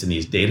exist in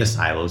these data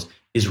silos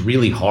is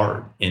really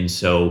hard. And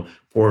so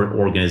for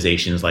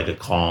organizations like a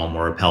Calm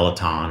or a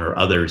Peloton or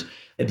others,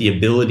 the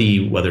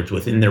ability, whether it's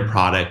within their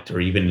product or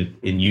even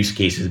in use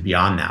cases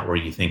beyond that, where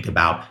you think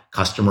about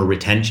customer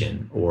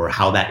retention or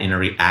how that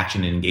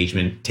interaction and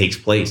engagement takes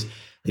place,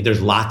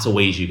 there's lots of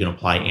ways you can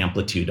apply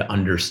Amplitude to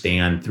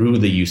understand through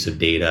the use of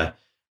data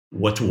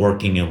what's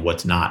working and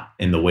what's not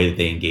in the way that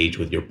they engage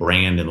with your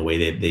brand and the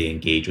way that they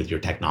engage with your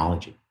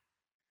technology.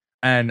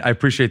 And I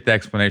appreciate the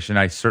explanation.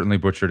 I certainly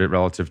butchered it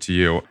relative to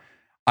you.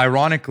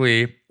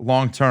 Ironically,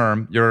 long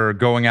term, you're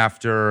going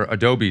after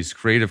Adobe's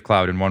Creative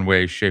Cloud in one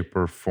way, shape,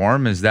 or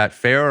form. Is that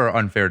fair or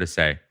unfair to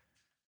say?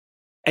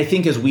 I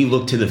think as we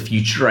look to the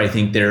future, I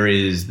think there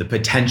is the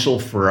potential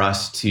for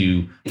us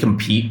to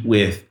compete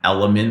with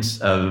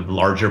elements of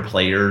larger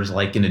players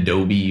like an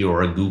Adobe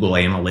or a Google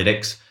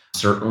Analytics,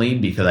 certainly,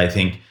 because I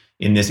think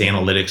in this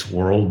analytics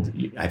world,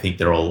 I think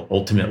there will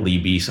ultimately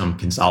be some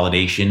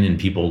consolidation and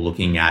people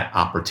looking at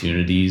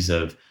opportunities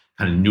of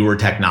kind of newer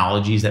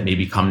technologies that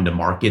maybe come to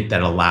market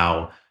that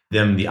allow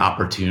them the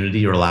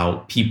opportunity or allow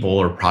people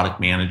or product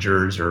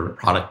managers or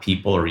product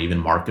people or even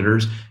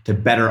marketers to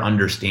better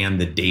understand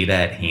the data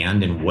at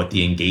hand and what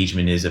the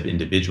engagement is of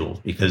individuals.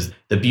 Because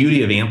the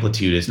beauty of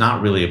Amplitude is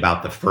not really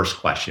about the first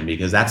question,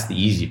 because that's the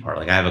easy part.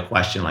 Like I have a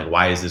question like,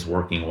 why is this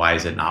working? Why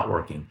is it not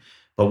working?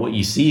 But what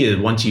you see is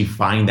once you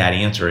find that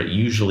answer, it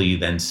usually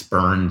then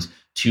spurns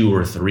 2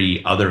 or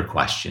 3 other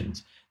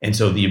questions. And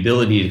so the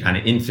ability to kind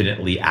of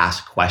infinitely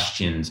ask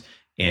questions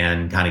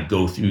and kind of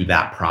go through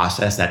that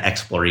process, that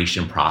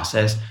exploration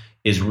process,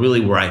 is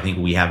really where I think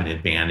we have an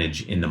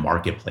advantage in the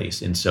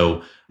marketplace. And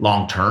so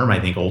long term, I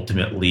think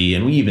ultimately,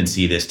 and we even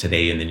see this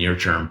today in the near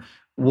term,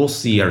 we'll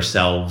see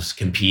ourselves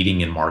competing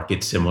in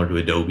markets similar to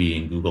Adobe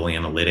and Google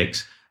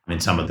Analytics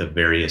and some of the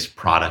various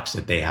products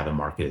that they have in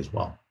market as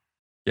well.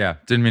 Yeah,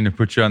 didn't mean to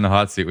put you on the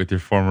hot seat with your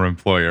former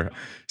employer.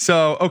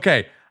 So,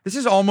 okay, this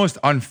is almost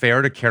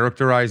unfair to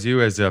characterize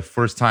you as a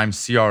first-time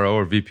CRO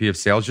or VP of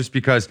sales just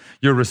because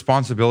your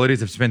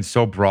responsibilities have been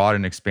so broad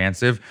and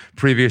expansive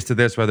previous to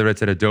this, whether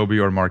it's at Adobe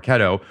or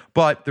Marketo.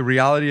 But the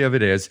reality of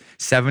it is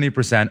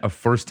 70% of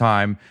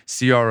first-time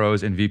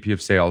CROs and VP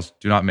of sales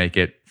do not make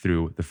it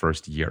through the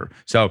first year.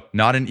 So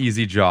not an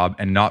easy job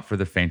and not for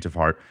the faint of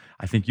heart.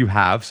 I think you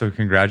have, so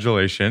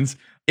congratulations.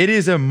 It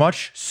is a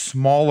much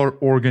smaller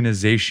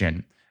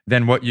organization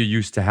than what you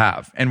used to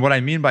have. And what I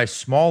mean by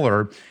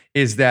smaller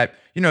is that,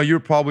 you're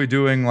probably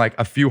doing like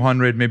a few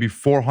hundred, maybe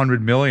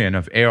 400 million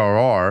of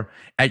ARR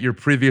at your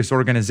previous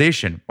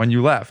organization when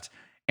you left.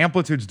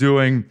 Amplitude's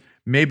doing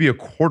maybe a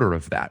quarter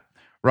of that,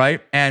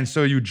 right? And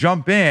so you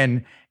jump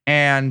in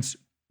and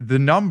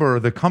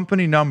the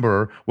company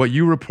number, what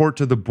you report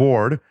to the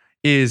board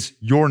is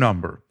your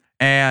number.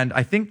 And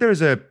I think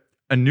there's a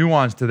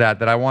nuance to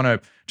that I want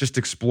to just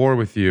explore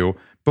with you.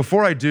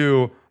 Before I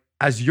do,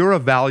 as you're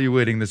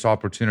evaluating this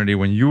opportunity,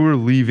 when you were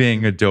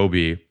leaving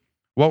Adobe,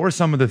 what were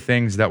some of the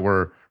things that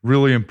were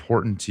really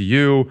important to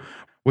you?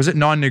 Was it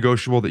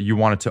non-negotiable that you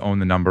wanted to own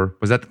the number?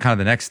 Was that kind of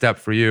the next step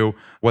for you?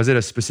 Was it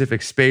a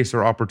specific space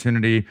or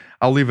opportunity?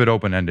 I'll leave it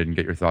open-ended and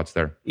get your thoughts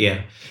there.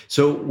 Yeah.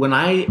 So when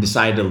I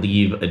decided to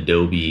leave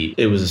Adobe,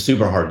 it was a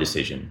super hard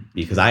decision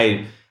because I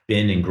had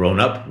been and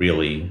grown up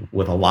really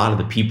with a lot of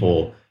the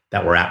people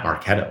that were at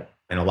Marketo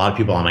and a lot of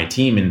people on my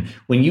team. And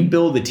when you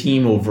build a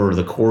team over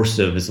the course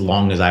of as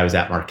long as I was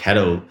at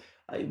Marketo,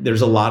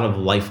 there's a lot of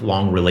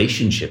lifelong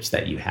relationships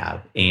that you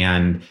have.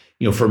 And,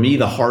 for me,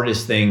 the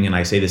hardest thing, and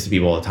I say this to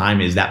people all the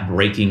time, is that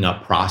breaking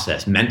up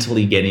process,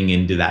 mentally getting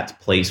into that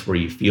place where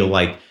you feel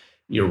like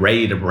you're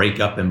ready to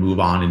break up and move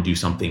on and do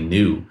something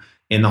new.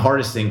 And the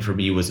hardest thing for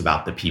me was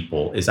about the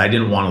people, is I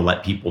didn't want to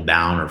let people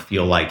down or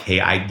feel like, hey,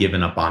 I'd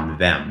given up on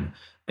them.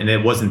 And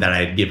it wasn't that I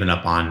had given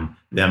up on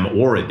them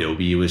or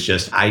Adobe. It was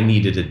just I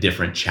needed a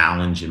different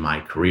challenge in my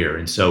career.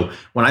 And so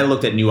when I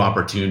looked at new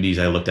opportunities,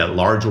 I looked at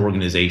large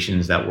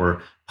organizations that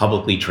were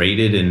publicly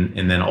traded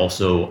and then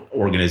also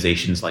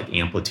organizations like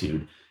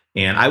Amplitude.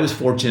 And I was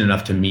fortunate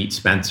enough to meet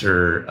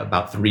Spencer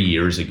about 3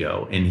 years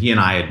ago. And he and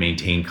I had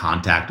maintained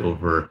contact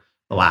over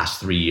the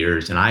last 3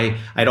 years. And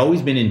I'd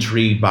always been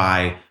intrigued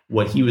by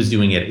what he was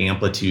doing at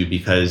Amplitude,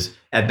 because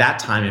at that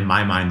time, in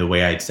my mind, the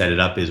way I'd set it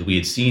up is we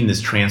had seen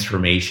this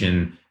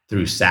transformation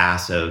through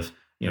SaaS of,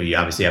 you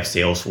obviously have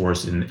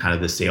Salesforce and kind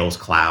of the sales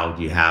cloud.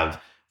 You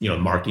have,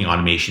 marketing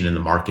automation in the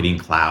marketing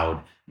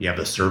cloud. You have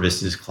the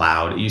services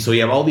cloud. So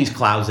you have all these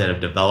clouds that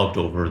have developed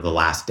over the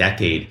last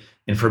decade.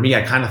 And for me,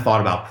 I kind of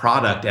thought about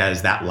product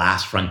as that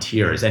last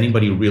frontier. Has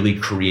anybody really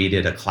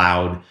created a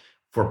cloud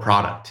for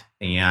product?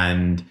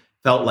 And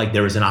felt like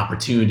there was an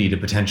opportunity to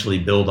potentially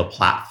build a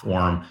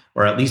platform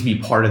or at least be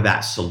part of that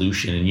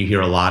solution. And you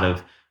hear a lot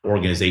of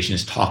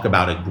organizations talk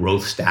about a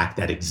growth stack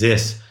that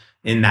exists.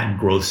 In that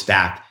growth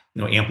stack,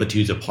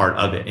 Amplitude's a part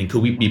of it. And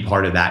could we be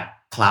part of that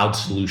cloud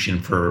solution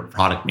for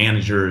product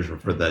managers or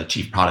for the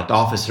chief product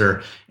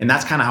officer? And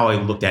that's kind of how I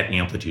looked at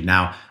Amplitude.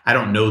 Now, I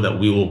don't know that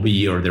we will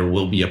be or there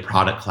will be a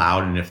product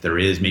cloud. And if there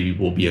is, maybe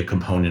we'll be a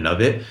component of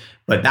it.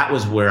 But that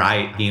was where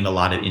I gained a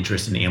lot of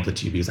interest in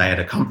Amplitude because I had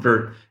a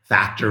comfort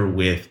factor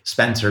with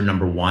Spencer,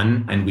 number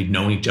one, and we'd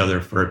known each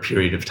other for a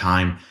period of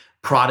time.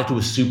 Product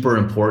was super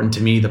important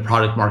to me, the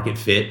product market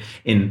fit.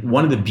 And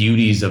one of the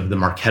beauties of the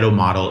Marketo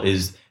model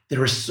is there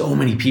were so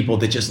many people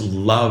that just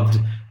loved,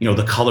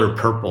 the color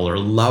purple or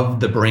loved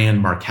the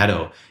brand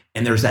Marketo.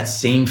 And there's that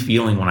same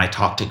feeling when I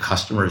talk to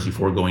customers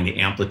before going to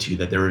Amplitude,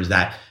 that there was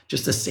that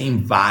just the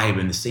same vibe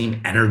and the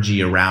same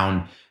energy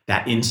around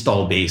that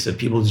install base of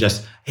people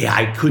just, hey,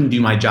 I couldn't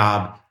do my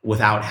job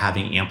without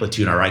having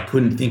Amplitude, or I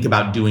couldn't think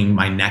about doing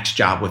my next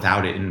job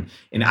without it.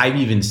 And I've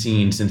even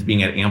seen, since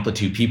being at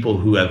Amplitude, people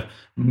who have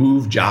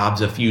moved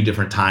jobs a few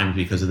different times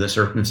because of the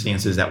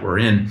circumstances that we're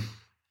in,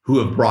 who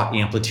have brought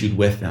Amplitude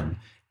with them.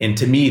 And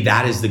to me,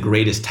 that is the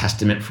greatest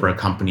testament for a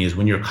company, is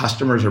when your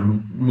customers are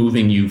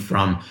moving you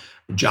from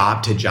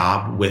job to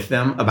job with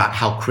them, about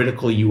how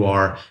critical you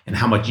are and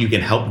how much you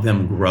can help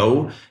them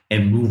grow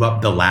and move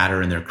up the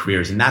ladder in their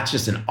careers. And that's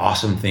just an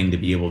awesome thing to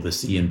be able to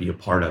see and be a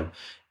part of.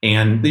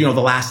 And, the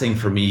last thing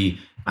for me,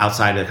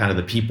 outside of kind of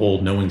the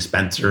people knowing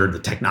Spencer, the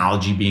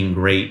technology being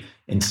great,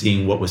 and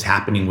seeing what was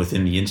happening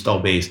within the install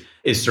base,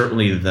 is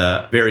certainly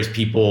the various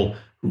people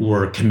who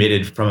were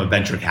committed from a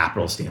venture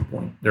capital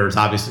standpoint. There's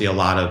obviously a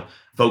lot of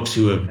folks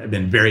who have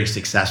been very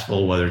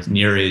successful, whether it's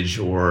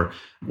Neeraj or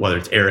whether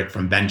it's Eric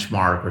from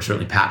Benchmark or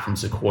certainly Pat from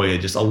Sequoia,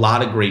 just a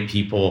lot of great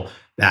people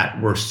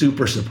that were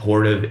super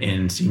supportive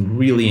and seemed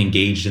really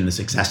engaged in the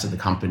success of the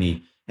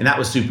company. And that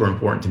was super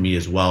important to me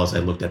as well as I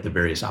looked at the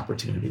various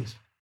opportunities.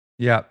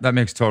 Yeah, that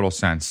makes total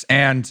sense.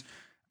 And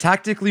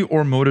tactically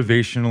or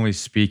motivationally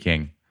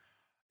speaking,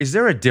 is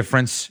there a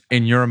difference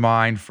in your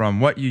mind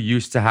from what you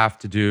used to have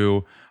to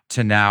do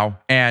to now?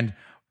 And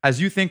as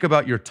you think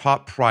about your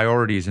top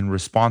priorities and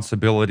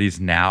responsibilities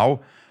now,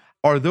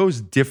 are those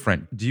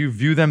different? Do you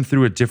view them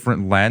through a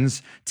different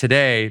lens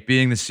today,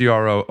 being the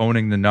CRO,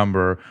 owning the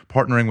number,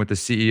 partnering with the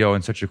CEO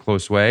in such a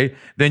close way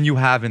than you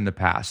have in the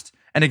past?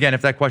 And again,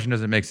 if that question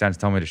doesn't make sense,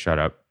 tell me to shut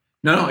up.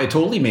 No, it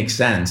totally makes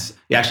sense.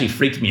 It actually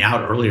freaked me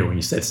out earlier when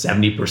you said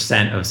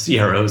 70% of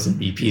CROs and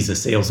VPs of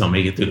sales don't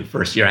make it through the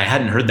first year. I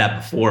hadn't heard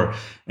that before.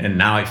 And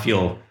now I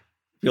feel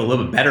a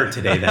little bit better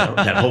today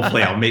that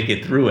hopefully I'll make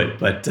it through it.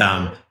 But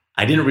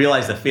I didn't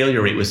realize the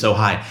failure rate was so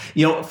high.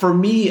 For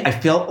me, I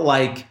felt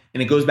like,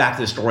 and it goes back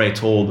to the story I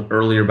told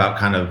earlier about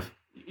kind of,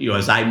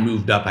 as I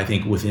moved up, I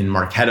think within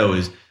Marketo,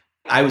 is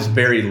I was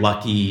very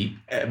lucky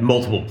at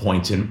multiple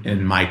points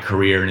in my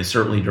career, and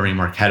certainly during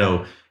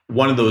Marketo.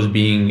 One of those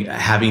being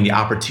having the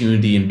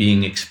opportunity and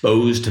being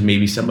exposed to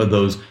maybe some of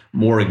those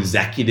more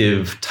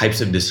executive types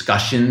of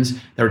discussions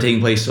that were taking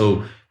place.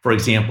 So, for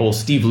example,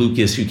 Steve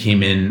Lucas, who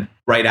came in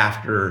right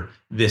after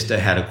Vista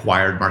had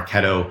acquired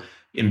Marketo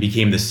and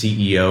became the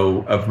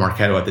CEO of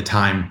Marketo at the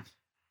time,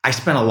 I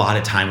spent a lot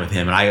of time with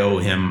him, and I owe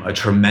him a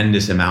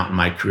tremendous amount in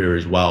my career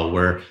as well,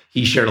 where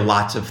he shared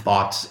lots of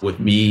thoughts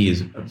with me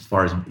as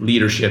far as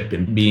leadership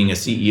and being a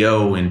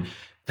CEO and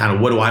kind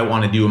of what do I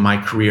want to do in my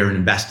career, and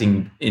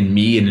investing in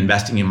me and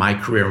investing in my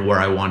career and where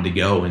I wanted to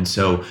go. And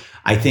so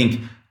I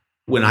think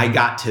when I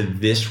got to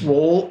this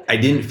role, I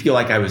didn't feel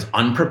like I was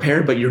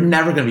unprepared, but you're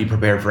never going to be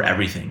prepared for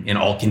everything and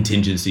all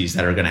contingencies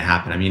that are going to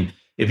happen. I mean,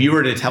 if you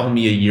were to tell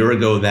me a year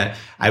ago that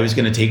I was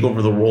going to take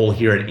over the role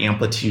here at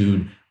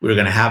Amplitude, we were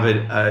going to have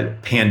a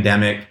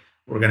pandemic,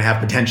 we're going to have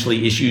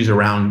potentially issues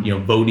around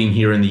voting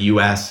here in the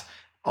US,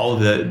 all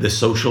of the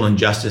social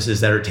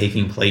injustices that are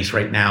taking place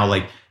right now,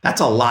 like that's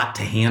a lot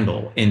to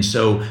handle. And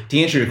so to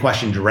answer your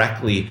question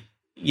directly,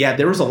 yeah,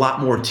 there was a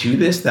lot more to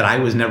this that I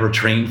was never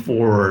trained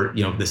for, or,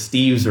 the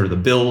Steves or the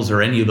Bills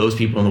or any of those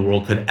people in the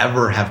world could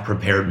ever have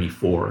prepared me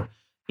for.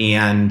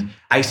 And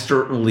I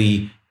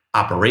certainly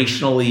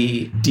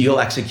operationally, deal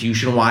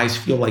execution wise,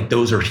 feel like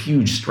those are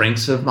huge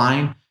strengths of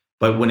mine.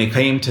 But when it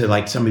came to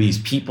like some of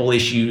these people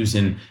issues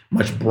and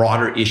much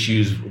broader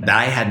issues that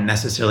I hadn't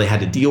necessarily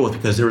had to deal with,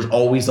 because there was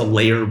always a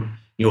layer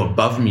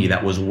above me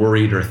that was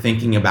worried or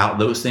thinking about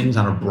those things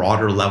on a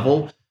broader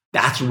level.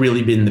 That's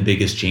really been the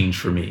biggest change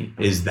for me,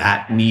 is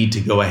that need to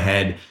go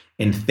ahead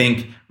and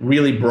think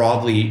really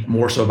broadly,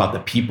 more so about the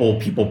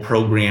people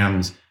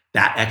programs,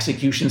 that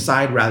execution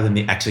side rather than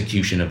the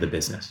execution of the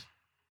business.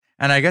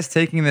 And I guess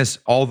taking this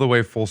all the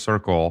way full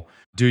circle,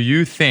 do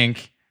you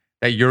think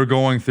that you're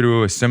going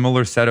through a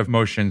similar set of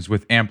motions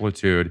with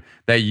Amplitude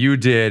that you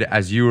did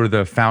as you were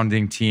the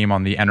founding team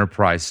on the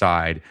enterprise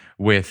side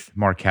with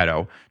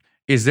Marketo?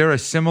 Is there a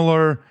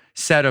similar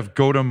set of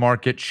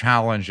go-to-market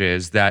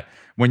challenges that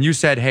when you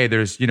said, hey,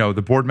 there's,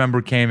 the board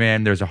member came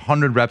in, there's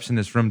 100 reps in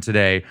this room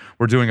today,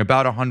 we're doing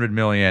about 100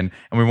 million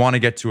and we want to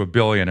get to $1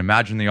 billion.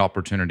 Imagine the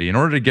opportunity. In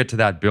order to get to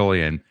that $1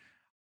 billion,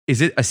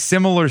 is it a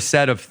similar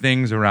set of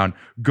things around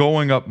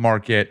going up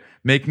market,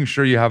 making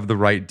sure you have the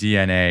right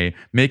DNA,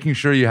 making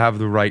sure you have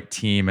the right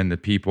team and the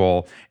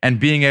people, and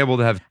being able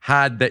to have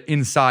had the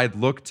inside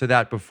look to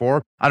that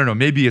before? I don't know,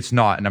 maybe it's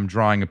not, and I'm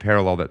drawing a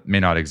parallel that may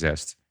not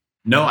exist.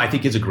 No, I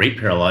think it's a great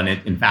parallel.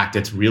 And in fact,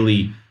 it's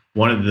really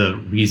one of the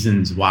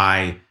reasons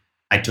why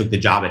I took the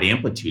job at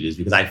Amplitude, is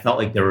because I felt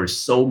like there were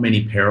so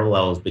many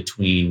parallels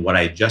between what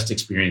I just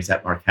experienced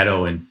at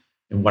Marketo and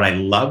what I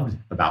loved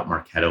about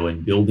Marketo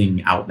and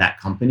building out that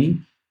company,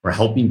 or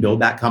helping build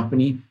that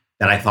company,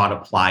 that I thought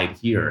applied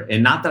here.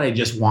 And not that I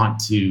just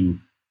want to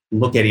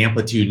look at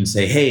Amplitude and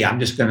say, hey,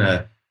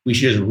 we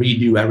should just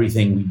redo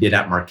everything we did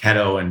at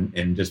Marketo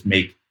and just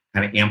make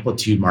kind of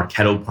Amplitude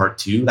Marketo part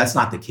 2. That's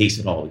not the case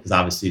at all, because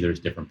obviously there's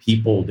different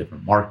people,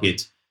 different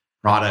markets,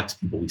 products,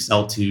 people we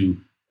sell to,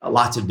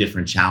 lots of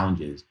different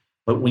challenges.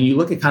 But when you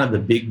look at kind of the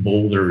big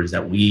boulders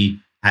that we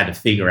had to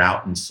figure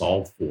out and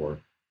solve for,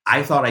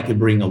 I thought I could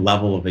bring a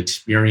level of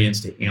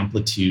experience to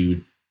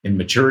Amplitude and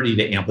maturity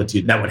to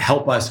Amplitude that would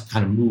help us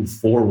kind of move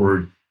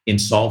forward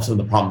and solve some of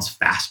the problems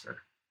faster.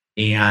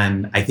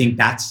 And I think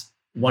that's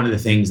one of the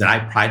things that I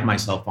pride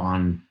myself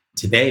on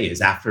today,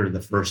 is after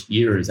the first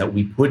year, is that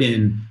we put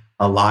in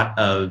a lot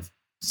of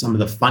some of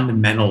the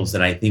fundamentals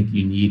that I think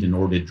you need in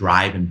order to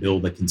drive and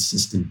build a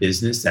consistent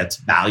business that's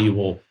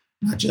valuable,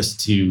 not just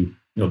to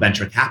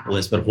venture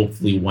capitalists, but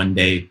hopefully one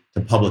day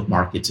to public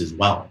markets as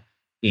well.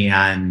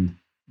 And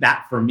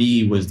that for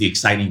me was the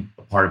exciting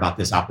part about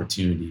this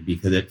opportunity,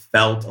 because it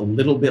felt a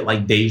little bit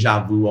like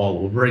deja vu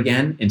all over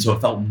again. And so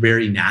it felt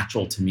very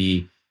natural to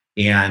me.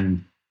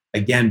 And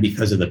again,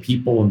 because of the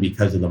people and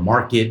because of the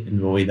market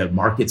and the way the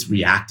markets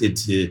reacted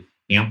to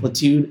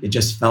Amplitude, it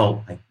just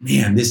felt like,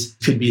 man, this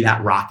could be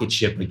that rocket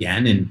ship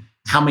again. And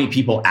how many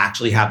people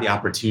actually have the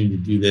opportunity to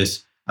do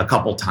this a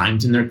couple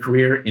times in their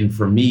career? And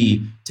for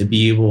me to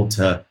be able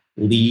to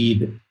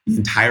lead the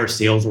entire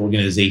sales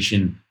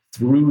organization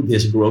through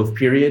this growth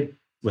period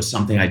was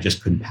something I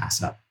just couldn't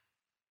pass up.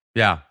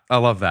 Yeah, I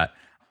love that.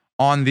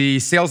 On the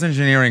sales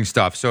engineering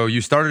stuff, so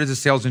you started as a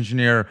sales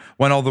engineer,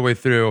 went all the way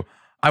through.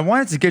 I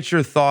wanted to get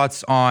your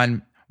thoughts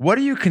on, what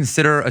do you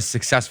consider a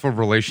successful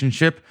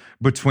relationship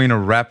between a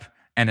rep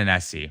and an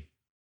SE?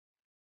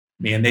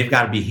 Man, they've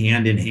got to be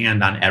hand in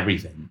hand on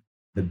everything.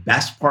 The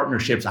best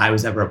partnerships I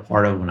was ever a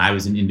part of when I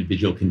was an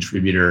individual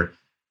contributor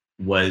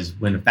was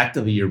when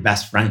effectively you're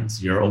best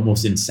friends. You're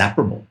almost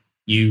inseparable.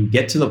 You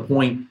get to the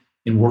point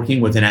in working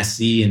with an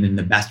SE and in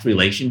the best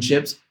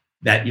relationships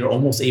that you're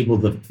almost able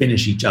to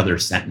finish each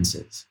other's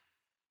sentences.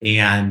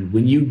 And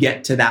when you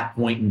get to that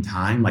point in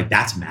time, like,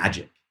 that's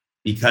magic,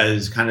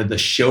 because kind of the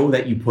show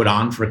that you put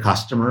on for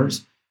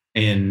customers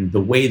and the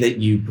way that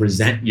you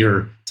present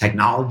your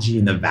technology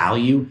and the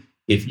value,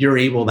 if you're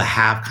able to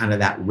have kind of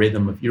that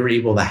rhythm, if you're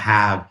able to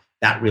have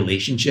that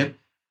relationship,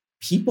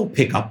 people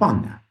pick up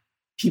on that.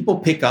 People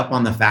pick up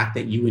on the fact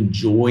that you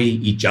enjoy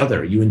each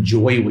other. You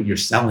enjoy what you're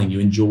selling.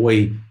 You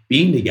enjoy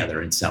being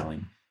together and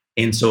selling.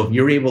 And so if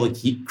you're able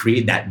to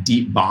create that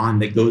deep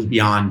bond that goes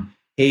beyond,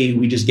 hey,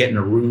 we just get in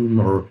a room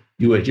or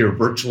do it here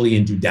virtually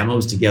and do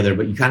demos together,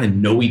 but you kind of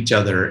know each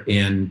other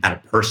at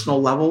a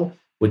personal level,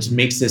 which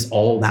makes this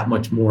all that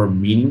much more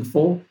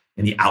meaningful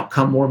and the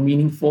outcome more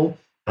meaningful.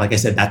 Like I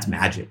said, that's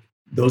magic.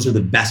 Those are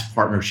the best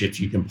partnerships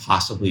you can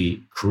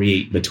possibly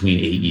create between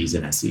AEs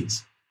and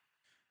SEs.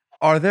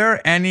 Are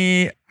there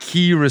any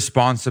key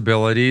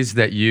responsibilities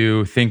that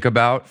you think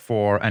about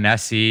for an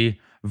SE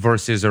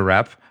versus a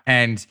rep?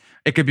 And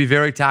it could be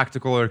very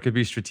tactical or it could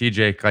be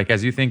strategic. Like,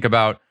 as you think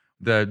about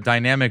the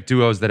dynamic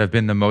duos that have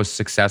been the most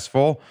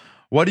successful,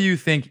 what do you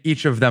think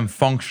each of them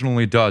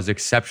functionally does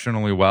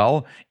exceptionally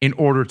well in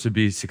order to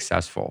be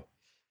successful?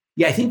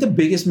 Yeah, I think the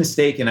biggest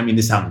mistake, and I mean,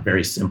 this sounds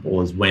very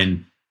simple, is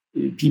when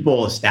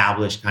people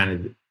establish kind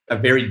of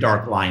a very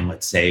dark line,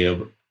 let's say,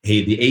 of,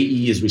 hey, the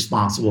AE is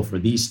responsible for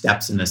these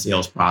steps in the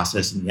sales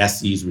process and the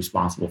SE is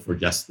responsible for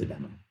just the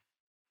demo.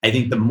 I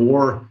think the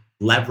more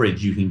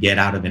leverage you can get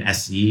out of an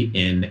SE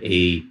in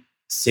a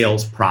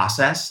sales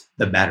process,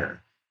 the better.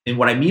 And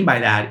what I mean by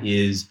that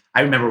is,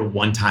 I remember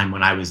one time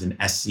when I was an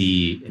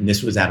SE, and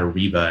this was at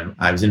Ariba, and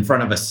I was in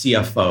front of a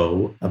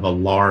CFO of a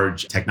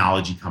large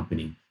technology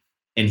company.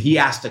 And he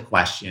asked a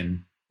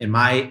question, and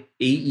my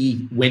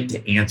AE went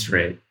to answer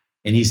it.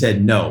 And he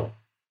said, no,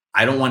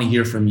 I don't want to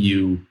hear from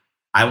you.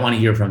 I want to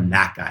hear from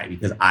that guy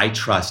because I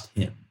trust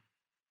him,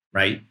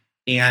 right?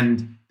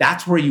 And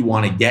that's where you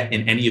want to get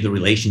in any of the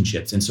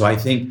relationships. And so I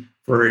think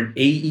for an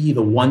AE,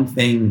 the one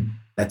thing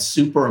that's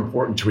super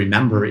important to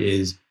remember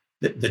is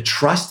the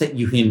trust that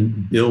you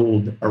can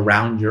build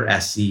around your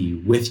SE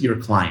with your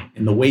client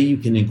and the way you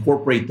can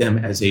incorporate them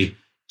as a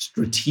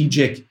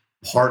strategic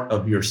part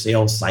of your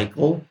sales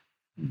cycle.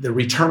 The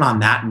return on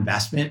that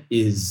investment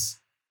is,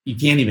 you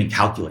can't even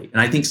calculate.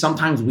 And I think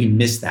sometimes we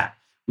miss that.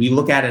 We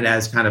look at it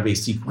as kind of a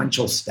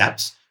sequential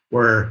steps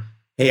where,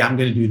 hey, I'm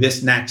going to do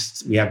this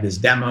next. We have this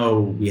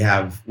demo. We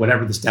have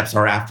whatever the steps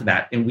are after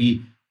that. And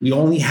we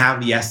only have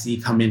the SE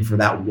come in for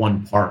that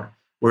one part.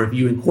 Where if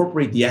you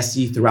incorporate the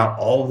SE throughout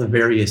all of the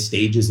various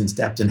stages and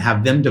steps and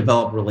have them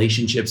develop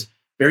relationships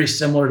very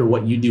similar to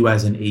what you do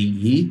as an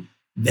AE,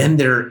 then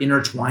they're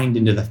intertwined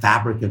into the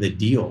fabric of the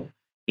deal.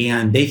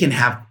 And they can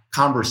have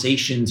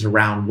conversations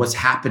around what's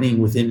happening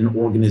within an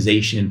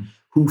organization,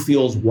 who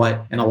feels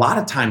what. And a lot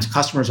of times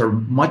customers are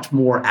much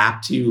more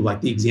apt to,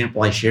 like the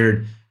example I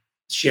shared,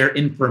 share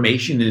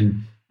information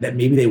and that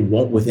maybe they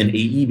won't with an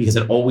AE because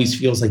it always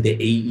feels like the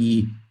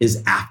AE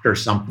is after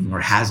something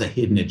or has a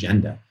hidden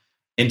agenda.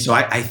 And so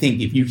I think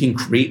if you can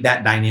create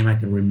that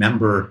dynamic and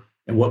remember,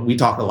 and what we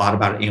talk a lot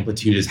about at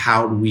Amplitude is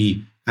how do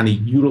we kind of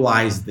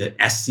utilize the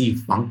SC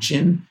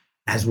function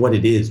as what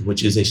it is,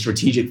 which is a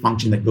strategic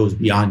function that goes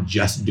beyond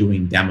just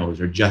doing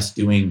demos or just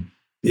doing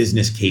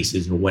business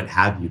cases or what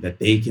have you, that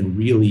they can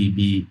really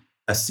be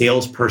a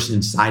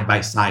salesperson side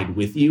by side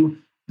with you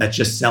that's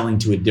just selling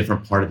to a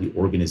different part of the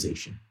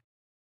organization.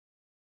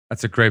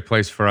 That's a great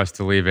place for us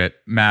to leave it.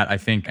 Matt, I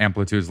think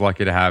Amplitude's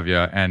lucky to have you,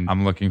 and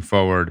I'm looking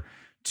forward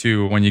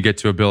to when you get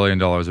to $1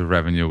 billion of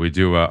revenue, we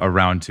do a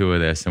round two of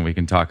this and we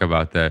can talk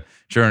about the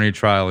journey,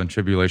 trial, and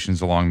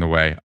tribulations along the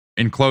way.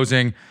 In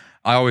closing,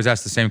 I always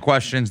ask the same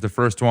questions. The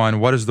first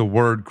one, what does the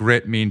word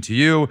grit mean to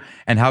you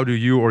and how do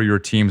you or your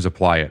teams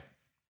apply it?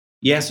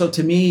 Yeah, so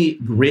to me,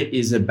 grit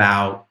is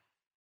about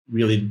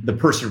really the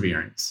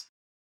perseverance.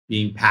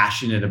 being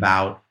passionate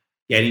about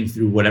getting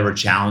through whatever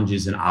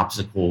challenges and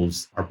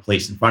obstacles are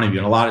placed in front of you.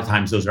 And a lot of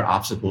times those are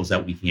obstacles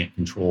that we can't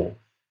control.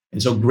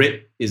 And so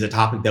grit is a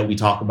topic that we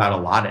talk about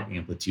a lot at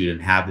Amplitude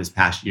and have this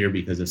past year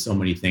because of so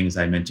many things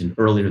I mentioned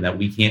earlier that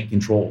we can't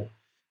control.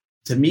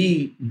 To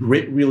me,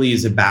 grit really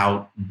is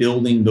about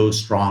building those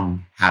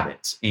strong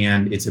habits.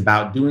 And it's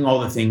about doing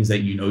all the things that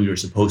you know you're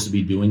supposed to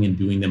be doing and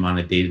doing them on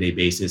a day-to-day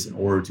basis in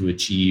order to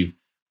achieve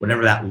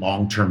whatever that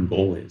long-term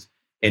goal is.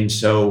 And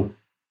so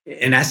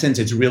in essence,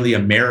 it's really a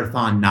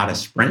marathon, not a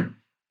sprint.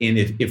 And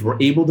if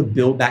we're able to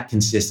build that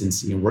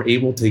consistency and we're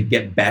able to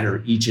get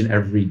better each and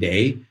every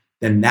day,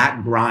 then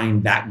that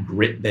grind, that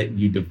grit that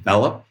you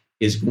develop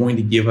is going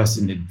to give us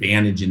an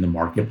advantage in the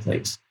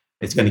marketplace.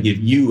 It's going to give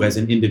you as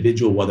an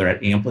individual, whether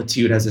at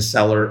Amplitude as a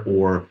seller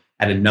or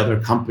at another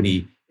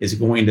company, is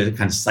going to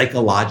kind of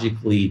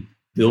psychologically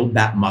build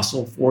that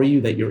muscle for you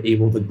that you're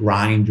able to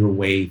grind your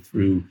way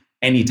through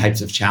any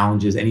types of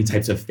challenges, any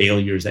types of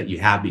failures that you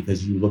have,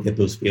 because you look at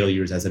those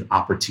failures as an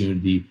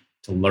opportunity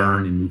to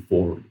learn and move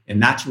forward.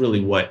 And that's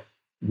really what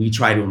we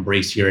try to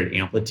embrace here at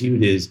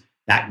Amplitude is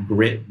that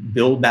grit,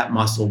 build that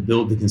muscle,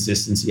 build the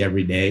consistency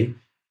every day.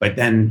 But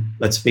then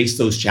let's face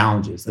those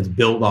challenges. Let's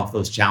build off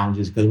those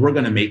challenges because we're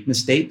going to make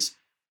mistakes,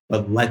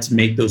 but let's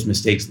make those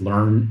mistakes,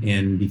 learn,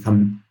 and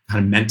become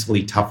kind of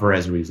mentally tougher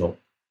as a result.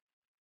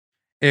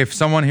 If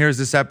someone hears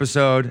this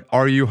episode,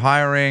 are you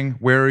hiring?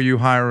 Where are you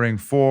hiring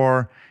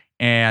for?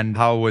 And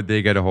how would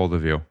they get a hold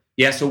of you?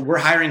 Yeah, so we're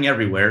hiring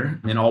everywhere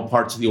in all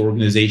parts of the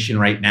organization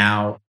right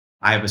now.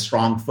 I have a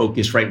strong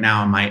focus right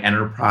now on my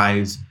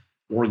enterprise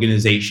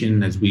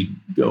organization as we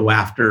go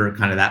after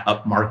kind of that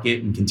up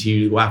market and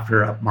continue to go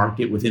after up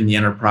market within the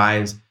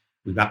enterprise.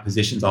 We've got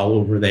positions all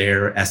over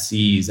there,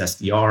 SCs,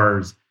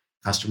 SDRs,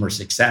 customer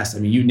success. I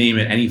mean, you name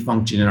it, any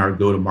function in our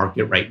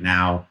go-to-market right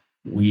now,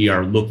 we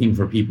are looking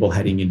for people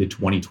heading into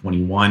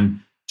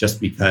 2021 just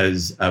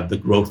because of the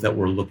growth that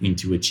we're looking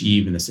to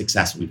achieve and the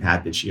success we've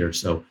had this year.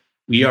 So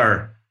we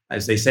are,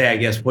 as they say, I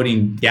guess,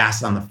 putting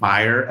gas on the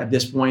fire at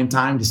this point in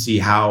time to see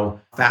how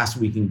fast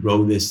we can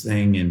grow this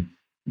thing and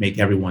make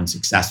everyone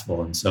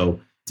successful. And so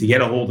to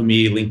get a hold of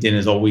me, LinkedIn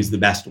is always the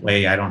best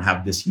way. I don't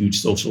have this huge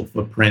social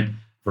footprint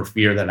for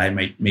fear that I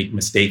might make a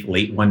mistake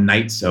late one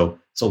night. So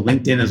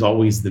LinkedIn is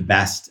always the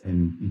best,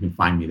 and you can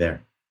find me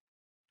there.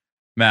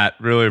 Matt,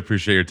 really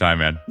appreciate your time,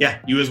 man. Yeah,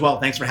 you as well.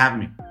 Thanks for having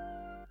me.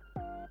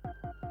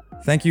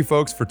 Thank you,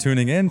 folks, for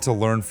tuning in to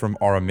learn from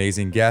our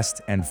amazing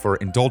guest and for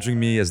indulging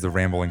me as the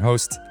rambling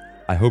host.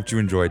 I hope you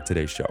enjoyed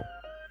today's show.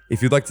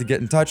 If you'd like to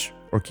get in touch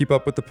or keep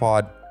up with the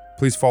pod,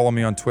 please follow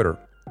me on Twitter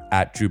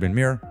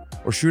 @JubinMir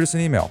or shoot us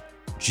an email,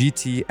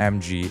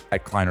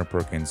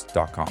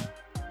 gtmg@kleinerperkins.com.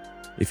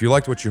 If you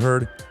liked what you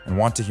heard and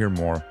want to hear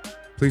more,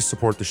 please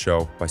support the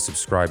show by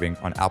subscribing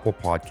on Apple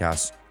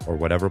Podcasts or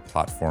whatever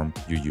platform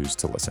you use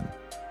to listen.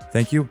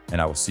 Thank you,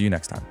 and I will see you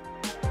next time.